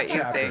exactly what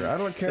you think. I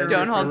don't care.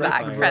 Don't hold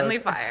back. Friendly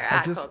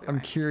fire. I'm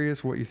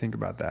curious what you think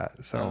about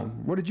that. So,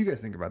 what did you guys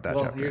think about that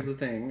chapter? Well, here's the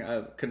thing.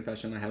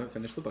 Confession: I haven't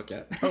finished the book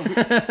yet. We'll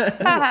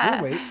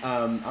wait.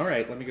 All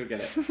right, let me go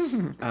get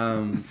it.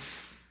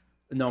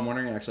 No, I'm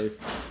wondering actually,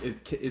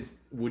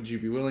 would you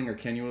be willing, or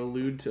can you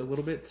allude to a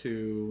little bit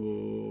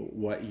to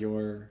what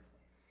your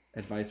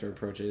advice or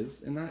approach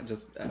is in that,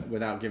 just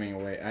without giving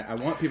away? I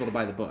want people to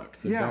buy the book,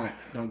 so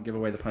don't give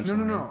away the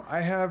punchline. No. I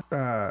have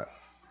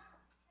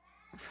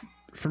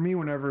for me,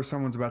 whenever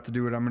someone's about to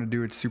do what I'm going to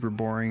do, it's super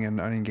boring and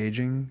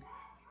unengaging.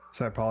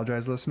 So I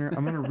apologize, listener.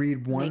 I'm going to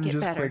read one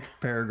quick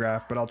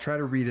paragraph, but I'll try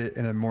to read it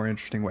in a more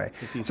interesting way.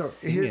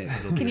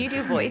 Can you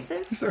do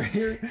voices? So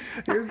here's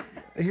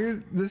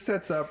this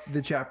sets up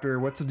the chapter,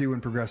 What to Do When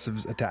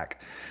Progressives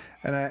Attack.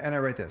 And I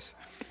write this.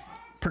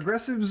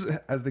 Progressives,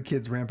 as the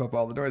kids ramp up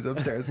all the doors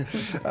upstairs,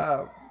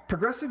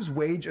 progressives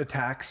wage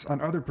attacks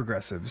on other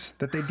progressives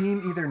that they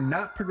deem either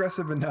not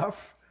progressive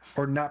enough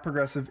or not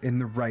progressive in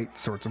the right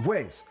sorts of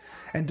ways.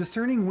 And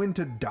discerning when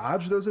to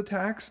dodge those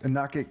attacks and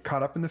not get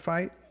caught up in the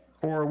fight,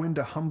 or when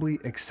to humbly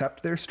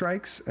accept their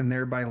strikes and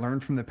thereby learn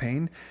from the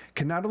pain,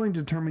 can not only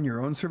determine your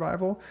own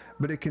survival,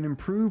 but it can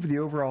improve the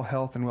overall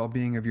health and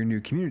well-being of your new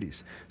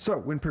communities. So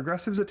when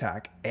progressives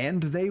attack,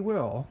 and they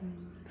will,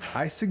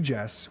 I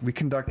suggest we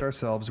conduct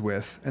ourselves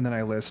with, and then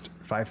I list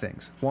 5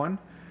 things. 1,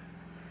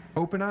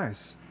 open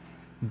eyes.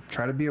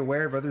 Try to be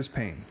aware of others'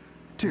 pain.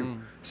 2,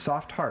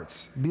 soft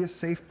hearts. Be a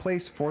safe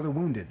place for the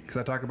wounded. Because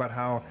I talk about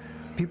how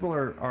people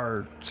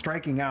are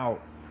striking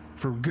out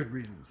for good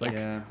reasons.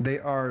 They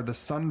are the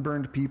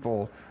sunburned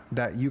people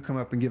that you come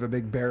up and give a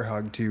big bear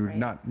hug to,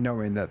 not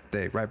knowing that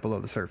right below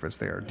the surface,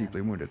 they are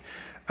deeply wounded.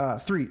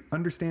 3,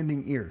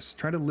 understanding ears.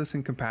 Try to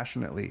listen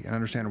compassionately and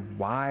understand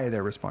why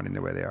they're responding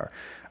the way they are.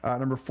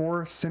 Number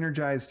 4,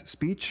 synergized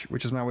speech,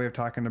 which is my way of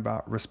talking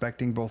about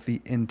respecting both the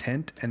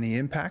intent and the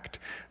impact.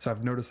 So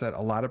I've noticed that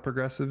a lot of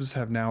progressives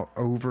have now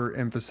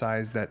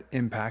overemphasized that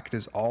impact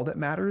is all that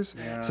matters.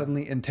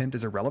 Suddenly intent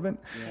is irrelevant.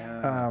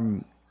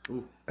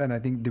 And I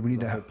think that we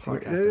need to have a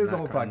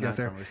whole podcast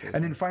there.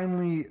 And then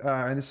finally,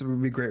 and this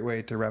would be a great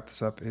way to wrap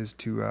this up, is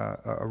to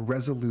a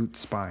resolute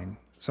spine.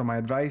 So my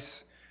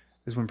advice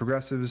is when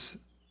progressives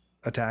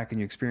attack and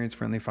you experience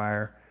friendly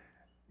fire,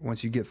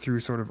 once you get through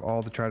sort of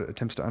all the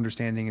attempts to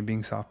understanding and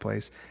being soft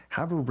place,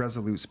 have a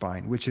resolute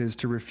spine, which is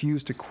to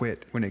refuse to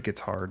quit when it gets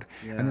hard.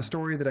 And the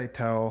story that I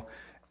tell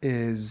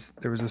is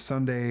there was a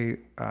Sunday,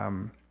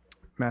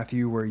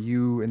 Matthew, where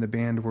you and the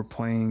band were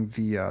playing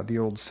the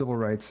old civil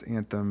rights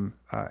anthem,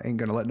 Ain't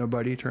Gonna Let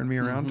Nobody Turn Me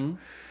Around.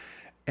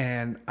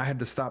 And I had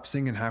to stop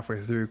singing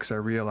halfway through because I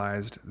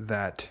realized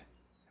that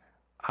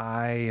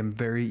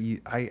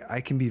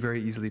I can be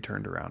very easily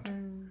turned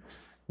around.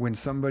 When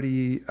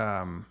somebody,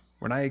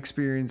 when I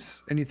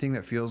experience anything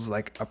that feels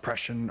like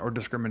oppression or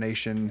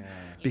discrimination,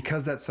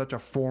 because that's such a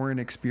foreign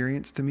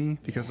experience to me,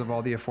 because of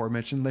all the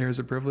aforementioned layers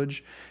of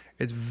privilege,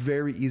 it's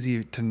very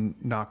easy to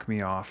knock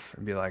me off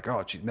and be like,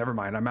 oh, gee, never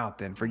mind, I'm out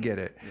then, forget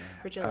it.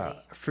 Fragility.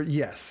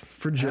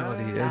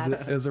 Fragility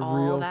is a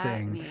real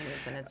thing. Means,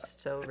 and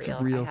it's so real. It's a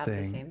real I have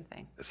thing. the same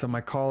thing. So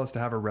my call is to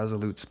have a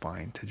resolute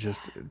spine, to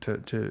just,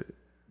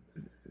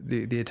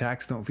 the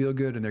attacks don't feel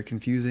good and they're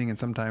confusing and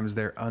sometimes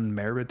they're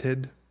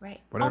unmerited. Right.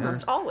 Whatever.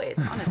 Almost always,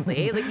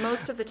 honestly. Like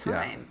most of the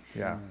time.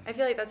 Yeah. I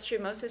feel like that's true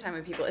most of the time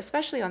when people,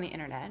 especially on the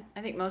internet.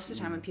 I think most of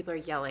the time when people are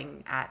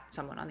yelling at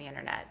someone on the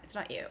internet, it's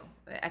not you.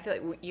 I feel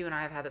like you and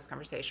I have had this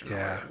conversation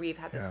before. We've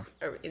had this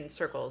in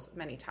circles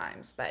many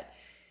times, but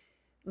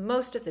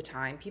most of the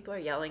time people are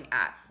yelling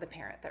at the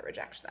parent that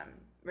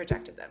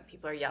rejected them.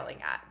 People are yelling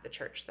at the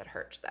church that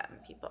hurt them.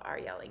 People are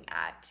yelling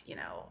at,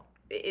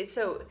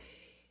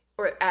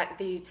 or at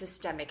the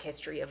systemic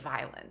history of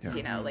violence,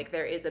 like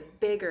there is a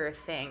bigger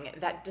thing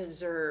that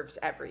deserves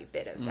every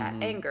bit of that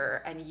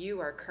anger, and you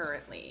are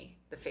currently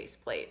the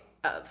faceplate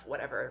of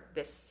whatever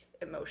this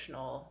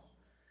emotional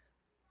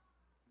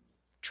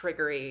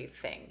triggery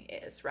thing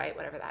is, right?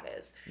 Whatever that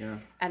is. Yeah.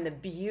 And the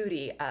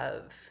beauty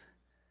of,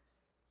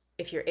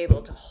 if you're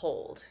able to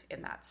hold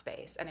in that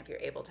space, and if you're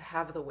able to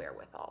have the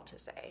wherewithal to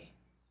say,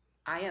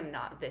 I am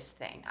not this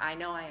thing. I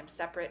know I am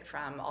separate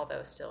from,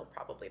 although still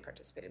probably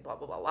participating, blah,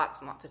 blah, blah, lots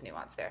and lots of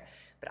nuance there.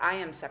 But I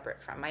am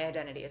separate from, my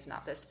identity is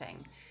not this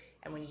thing.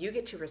 And when you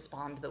get to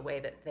respond the way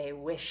that they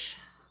wish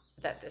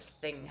that this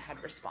thing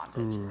had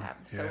responded to them.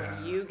 So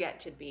when you get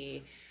to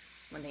be,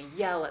 when they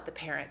yell at the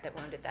parent that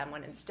wounded them,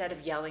 when instead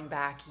of yelling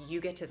back,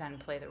 you get to then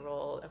play the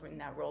role of, in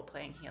that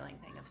role-playing healing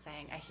thing of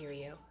saying, I hear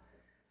you.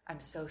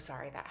 I'm so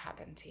sorry that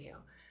happened to you.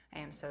 I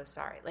am so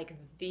sorry. Like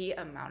the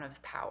amount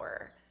of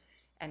power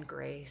and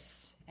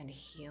grace and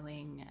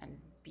healing and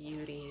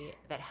beauty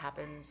that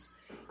happens,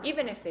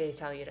 even if they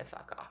tell you to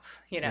fuck off,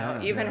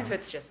 if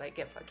it's just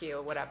like, fuck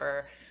you,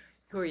 whatever,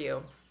 who are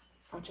you,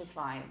 which is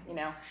fine,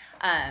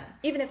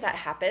 even if that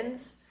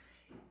happens,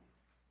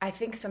 I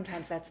think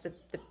sometimes that's the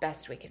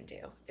best we can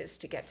do, is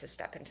to get to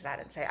step into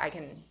that and say, I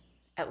can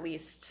at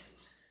least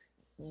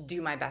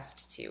do my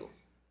best to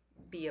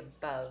be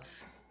above,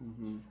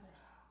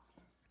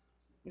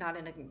 not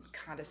in a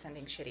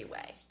condescending, shitty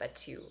way, but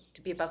to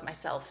be above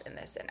myself in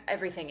this, and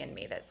everything in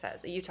me that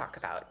says, you talk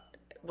about,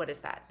 what is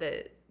that?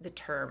 The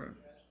term,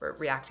 or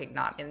reacting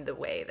not in the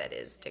way that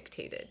is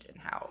dictated, and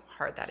how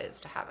hard that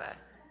is to have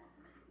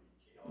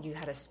you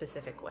had a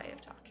specific way of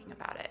talking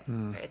about it.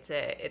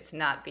 It's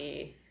not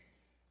the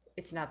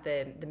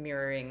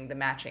mirroring, the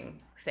matching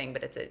thing,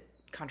 but it's a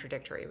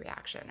contradictory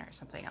reaction or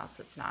something else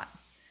that's not,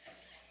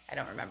 I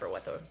don't remember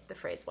what the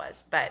phrase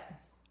was, but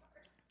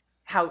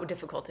how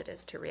difficult it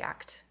is to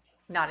react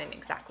not in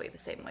exactly the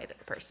same way that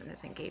the person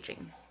is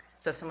engaging.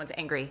 So if someone's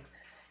angry,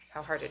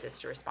 how hard it is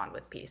to respond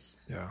with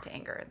peace to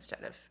anger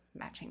instead of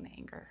matching the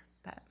anger.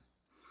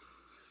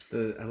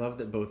 But I love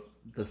that both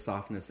the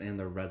softness and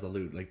the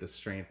resolute, like the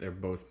strength, they're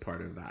both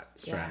part of that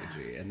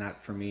strategy. And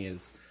that for me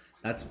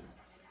that's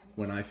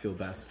when I feel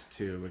best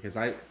too, because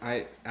I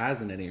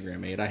as an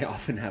Enneagram 8, I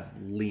often have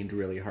leaned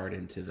really hard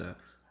into the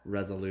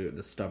resolute,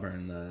 the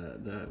stubborn,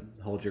 the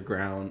hold your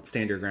ground,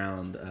 stand your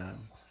ground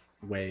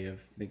way of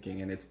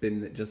thinking. And it's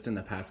been just in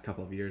the past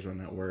couple of years when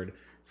that word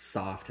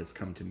soft has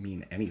come to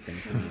mean anything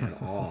to me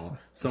at all.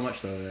 So much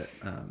so that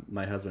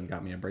my husband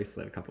got me a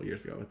bracelet a couple of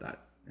years ago with that,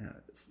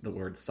 the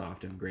word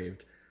soft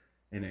engraved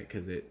in it,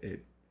 because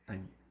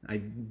I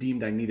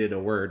deemed I needed a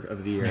word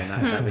of the year, and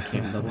that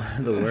became the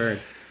word.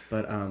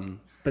 But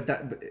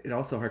it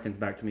also harkens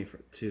back to me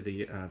to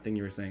the thing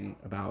you were saying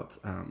about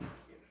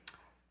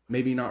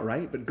maybe not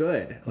right, but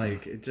good.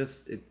 Like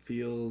it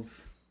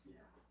feels,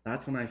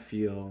 that's when I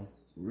feel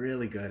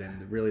really good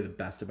and really the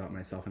best about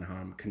myself and how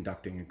I'm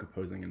conducting and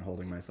composing and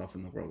holding myself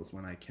in the world, is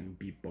when I can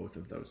be both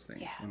of those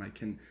things. When I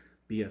can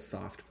be a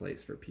soft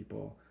place for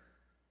people,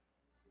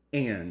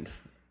 and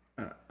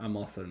I'm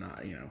also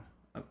not,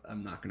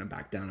 I'm not going to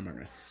back down. I'm not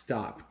going to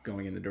stop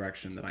going in the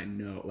direction that I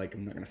know, like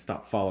I'm not going to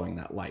stop following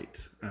that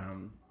light.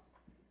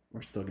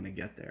 We're still going to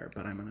get there,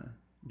 but I'm going to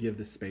give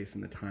the space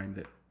and the time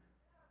that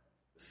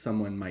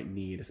someone might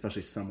need,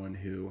 especially someone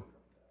who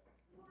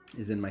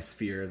is in my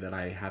sphere that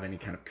I have any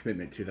kind of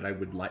commitment to, that I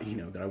would like,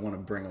 that I want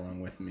to bring along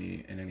with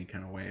me in any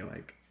kind of way.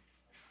 Like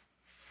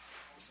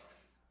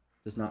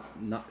just not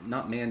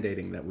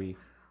mandating that we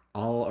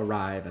all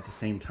arrive at the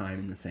same time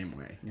in the same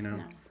way,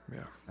 No.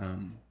 Yeah.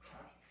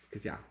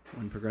 Because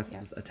when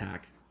progressives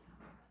attack,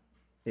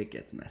 it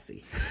gets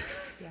messy.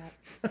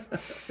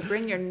 So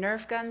bring your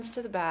Nerf guns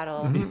to the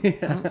battle,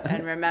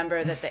 and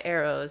remember that the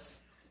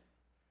arrows,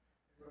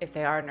 if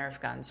they are Nerf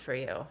guns for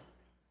you,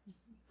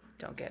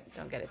 don't get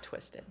it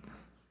twisted.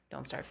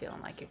 Don't start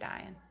feeling like you're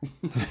dying.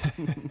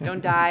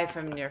 Don't die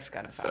from Nerf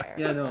gun fire.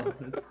 Yeah, no,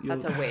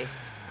 that's a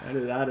waste.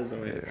 That is a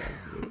waste,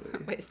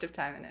 absolutely. Waste of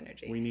time and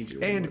energy. We need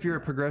you. And if you're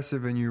a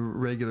progressive and you're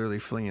regularly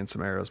flinging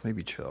some arrows,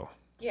 maybe chill.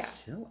 Yeah.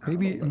 Chill out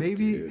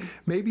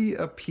maybe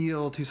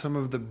appeal to some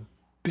of the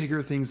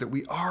bigger things that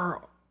we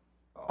are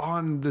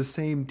on the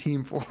same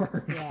team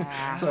for.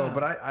 Yeah. So,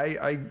 but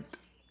I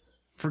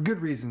for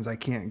good reasons, I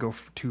can't go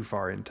too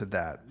far into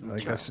that.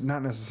 Like that's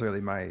not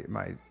necessarily my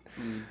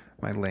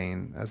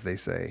lane, as they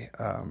say.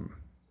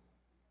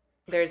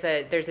 There's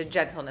a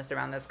gentleness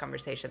around this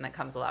conversation that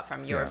comes a lot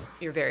from you're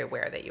very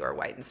aware that you are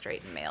white and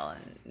straight and male,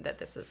 and that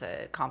this is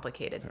a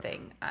complicated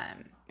thing.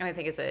 And I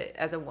think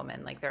as a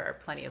woman, like there are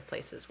plenty of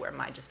places where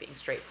my just being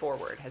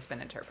straightforward has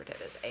been interpreted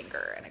as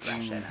anger and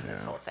aggression and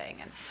this whole thing.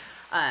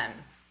 And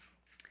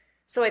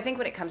so I think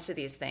when it comes to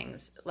these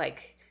things,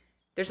 like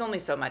there's only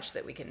so much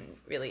that we can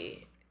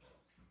really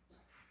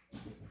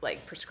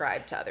like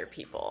prescribe to other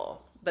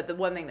people. But the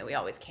one thing that we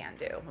always can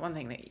do,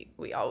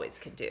 we always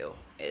can do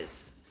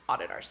is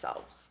audit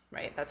ourselves,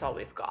 right? That's all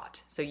we've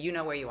got. So you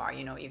know where you are,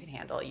 you know what you can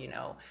handle, you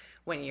know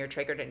when you're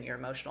triggered and you're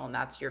emotional, and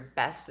that's your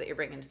best that you're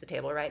bringing to the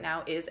table right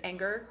now is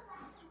anger.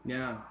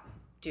 Yeah.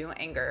 Do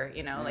anger,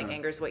 like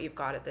anger is what you've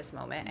got at this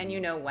moment. And you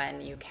know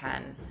when you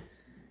can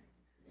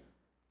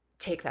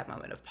take that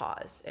moment of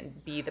pause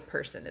and be the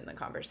person in the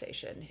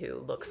conversation who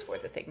looks for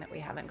the thing that we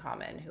have in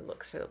common, who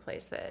looks for the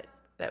place that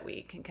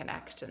we can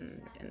connect,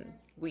 and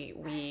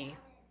we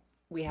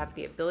have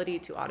the ability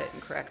to audit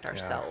and correct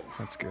ourselves. Yeah,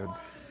 that's good.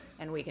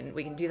 And we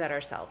can do that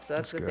ourselves. So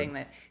that's the thing,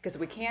 that because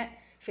we can't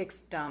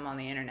fix dumb on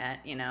the internet,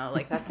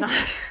 like that's not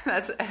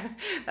that's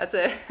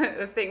a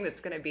thing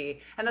that's going to be,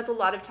 and that's a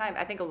lot of time.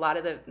 I think a lot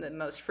of the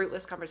most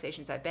fruitless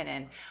conversations I've been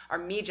in are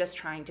me just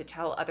trying to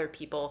tell other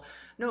people,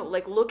 no,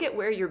 like look at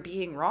where you're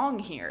being wrong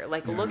here.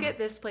 Like look at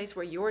this place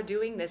where you're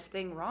doing this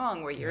thing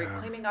wrong, where you're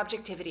claiming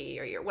objectivity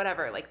or you're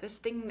whatever, like this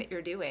thing that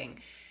you're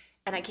doing.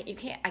 And I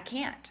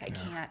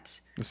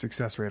can't. The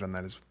success rate on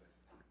that is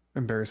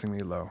embarrassingly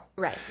low.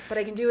 Right. But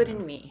I can do it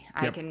in me.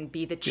 Yep. I can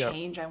be the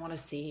change I want to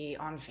see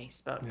on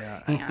Facebook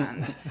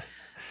and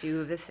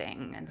do the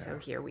thing. And so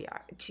here we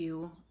are,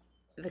 to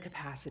the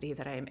capacity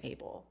that I am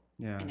able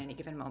in any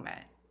given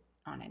moment,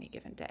 on any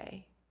given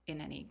day, in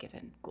any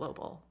given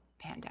global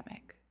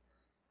pandemic,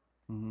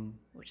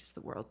 which is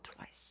the world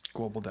twice.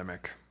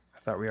 Global-demic. I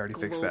thought we already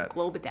fixed that.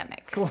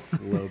 Global-demic.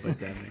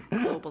 Global-demic.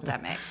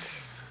 Global-demic.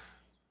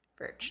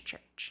 Birch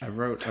Church. I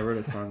wrote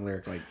a song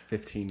lyric like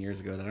 15 years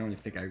ago that I don't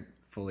even think I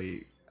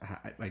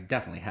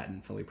definitely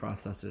hadn't fully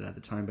processed it at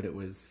the time, but it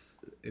was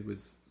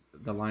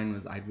the line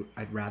was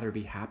I'd rather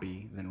be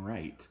happy than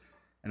right.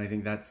 And I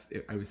think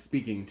I was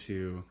speaking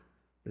to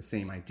the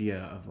same idea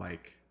of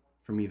like,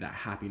 for me, that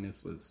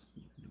happiness was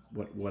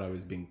what I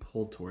was being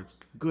pulled towards.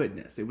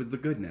 Goodness. It was the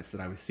goodness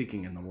that I was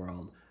seeking in the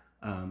world.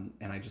 And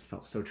I just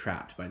felt so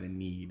trapped by the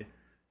need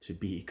to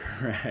be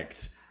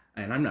correct.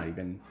 And I'm not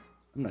even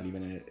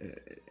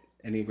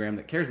Enneagram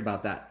that cares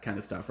about that kind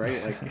of stuff,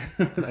 right? Like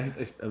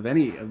of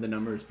any of the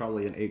numbers,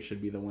 probably an 8 should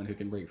be the one who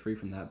can break free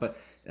from that. But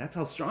that's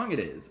how strong it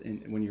is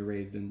when you're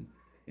raised in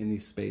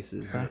these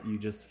spaces that you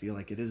just feel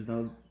like it is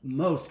the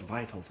most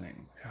vital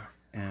thing. Yeah.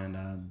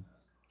 And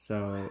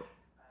so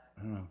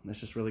I don't know, it's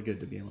just really good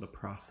to be able to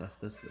process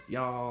this with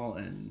y'all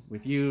and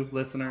with you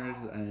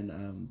listeners,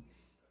 and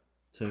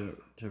to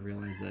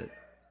realize that,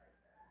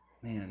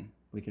 man,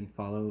 we can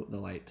follow the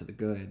light to the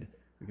good.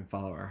 We can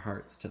follow our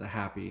hearts to the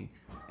happy,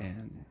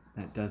 and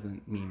that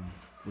doesn't mean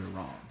we're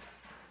wrong.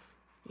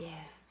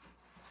 Yeah.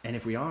 And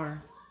if we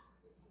are,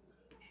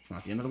 it's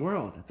not the end of the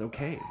world. It's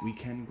okay. We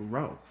can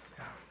grow.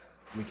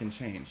 We can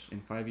change.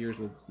 In 5 years,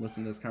 we'll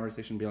listen to this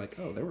conversation and be like,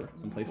 oh, there were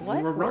some places we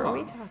were wrong. What were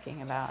we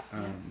talking about?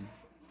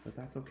 But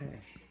that's okay.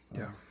 So,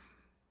 yeah.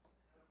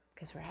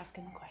 Because we're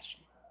asking the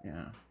question.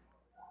 Yeah.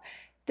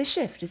 The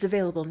Shift is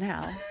available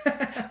now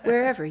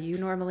wherever you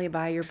normally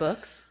buy your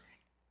books.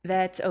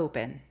 That's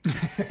open.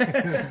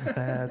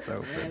 That's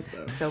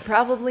open. So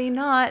probably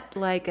not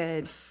like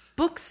a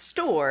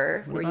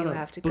bookstore where you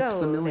have to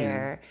go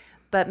there,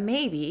 but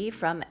maybe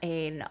from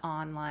an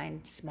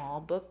online small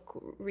book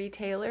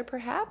retailer,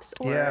 perhaps.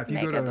 Or if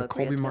you go to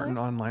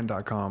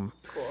colbymartinonline.com.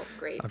 Cool,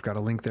 great. I've got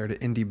a link there to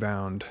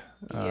IndieBound,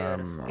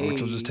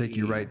 which will just take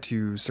you right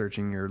to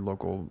searching your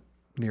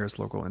nearest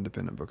local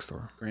independent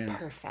bookstore. Grand.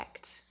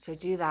 Perfect. So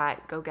do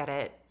that. Go get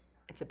it.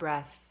 It's a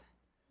breath.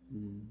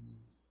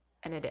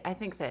 And I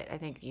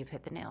think you've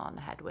hit the nail on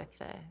the head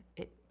with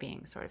it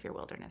being sort of your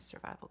wilderness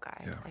survival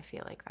guide. Yeah. I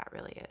feel like that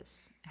really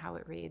is how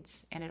it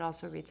reads. And it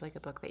also reads like a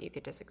book that you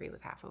could disagree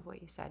with half of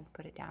what you said,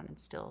 put it down, and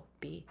still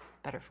be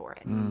better for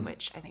it,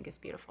 which I think is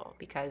beautiful,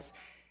 because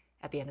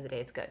at the end of the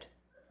day, it's good,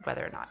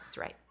 whether or not it's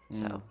right.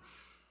 So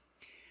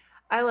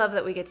I love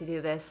that we get to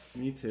do this.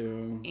 Me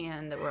too.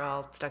 And that we're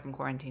all stuck in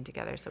quarantine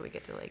together, so we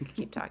get to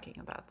keep talking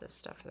about this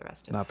stuff for the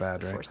rest of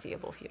the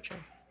foreseeable future.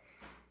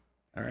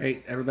 All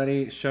right,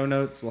 everybody, show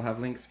notes. We'll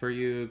have links for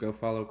you. Go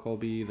follow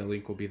Colby. The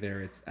link will be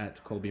there. It's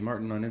at Colby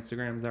Martin on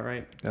Instagram. Is that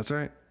right? That's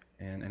right.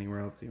 And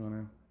anywhere else you want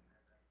to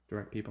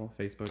direct people?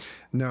 Facebook?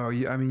 No,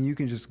 you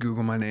can just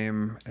Google my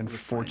name. And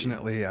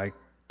fortunately, I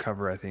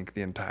cover, I think,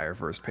 the entire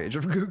first page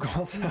of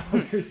Google. So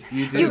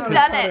You've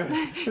done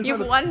it.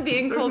 You've won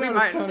being Colby Martin.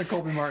 There's not a ton of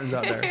Colby Martins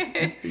out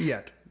there.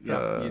 Yet.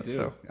 Yeah, you do.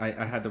 So.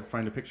 I had to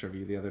find a picture of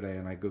you the other day,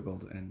 and I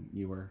Googled, and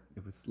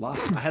it was live.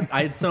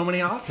 I had so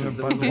many options.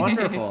 It was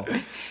wonderful.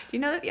 Do you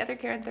know that the other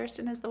Karen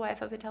Thurston is the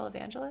wife of a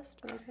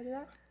televangelist? Did I tell you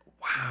that?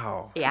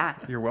 Wow. Yeah.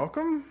 You're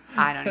welcome.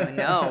 I don't even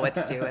know what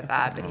to do with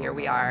that, but here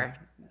we are.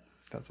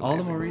 That's amazing.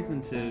 All the more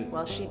reason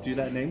to do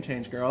that name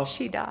change, girl.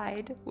 She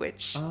died,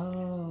 which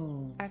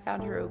I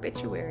found her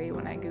obituary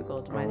when I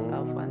Googled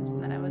myself once,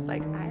 and then I was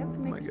like, I have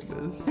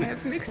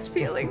mixed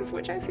feelings,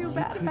 which I feel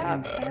bad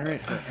about.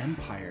 Inherit her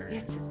empire.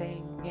 It's a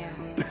thing, yeah.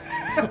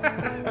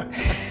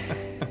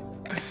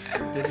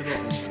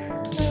 Digital.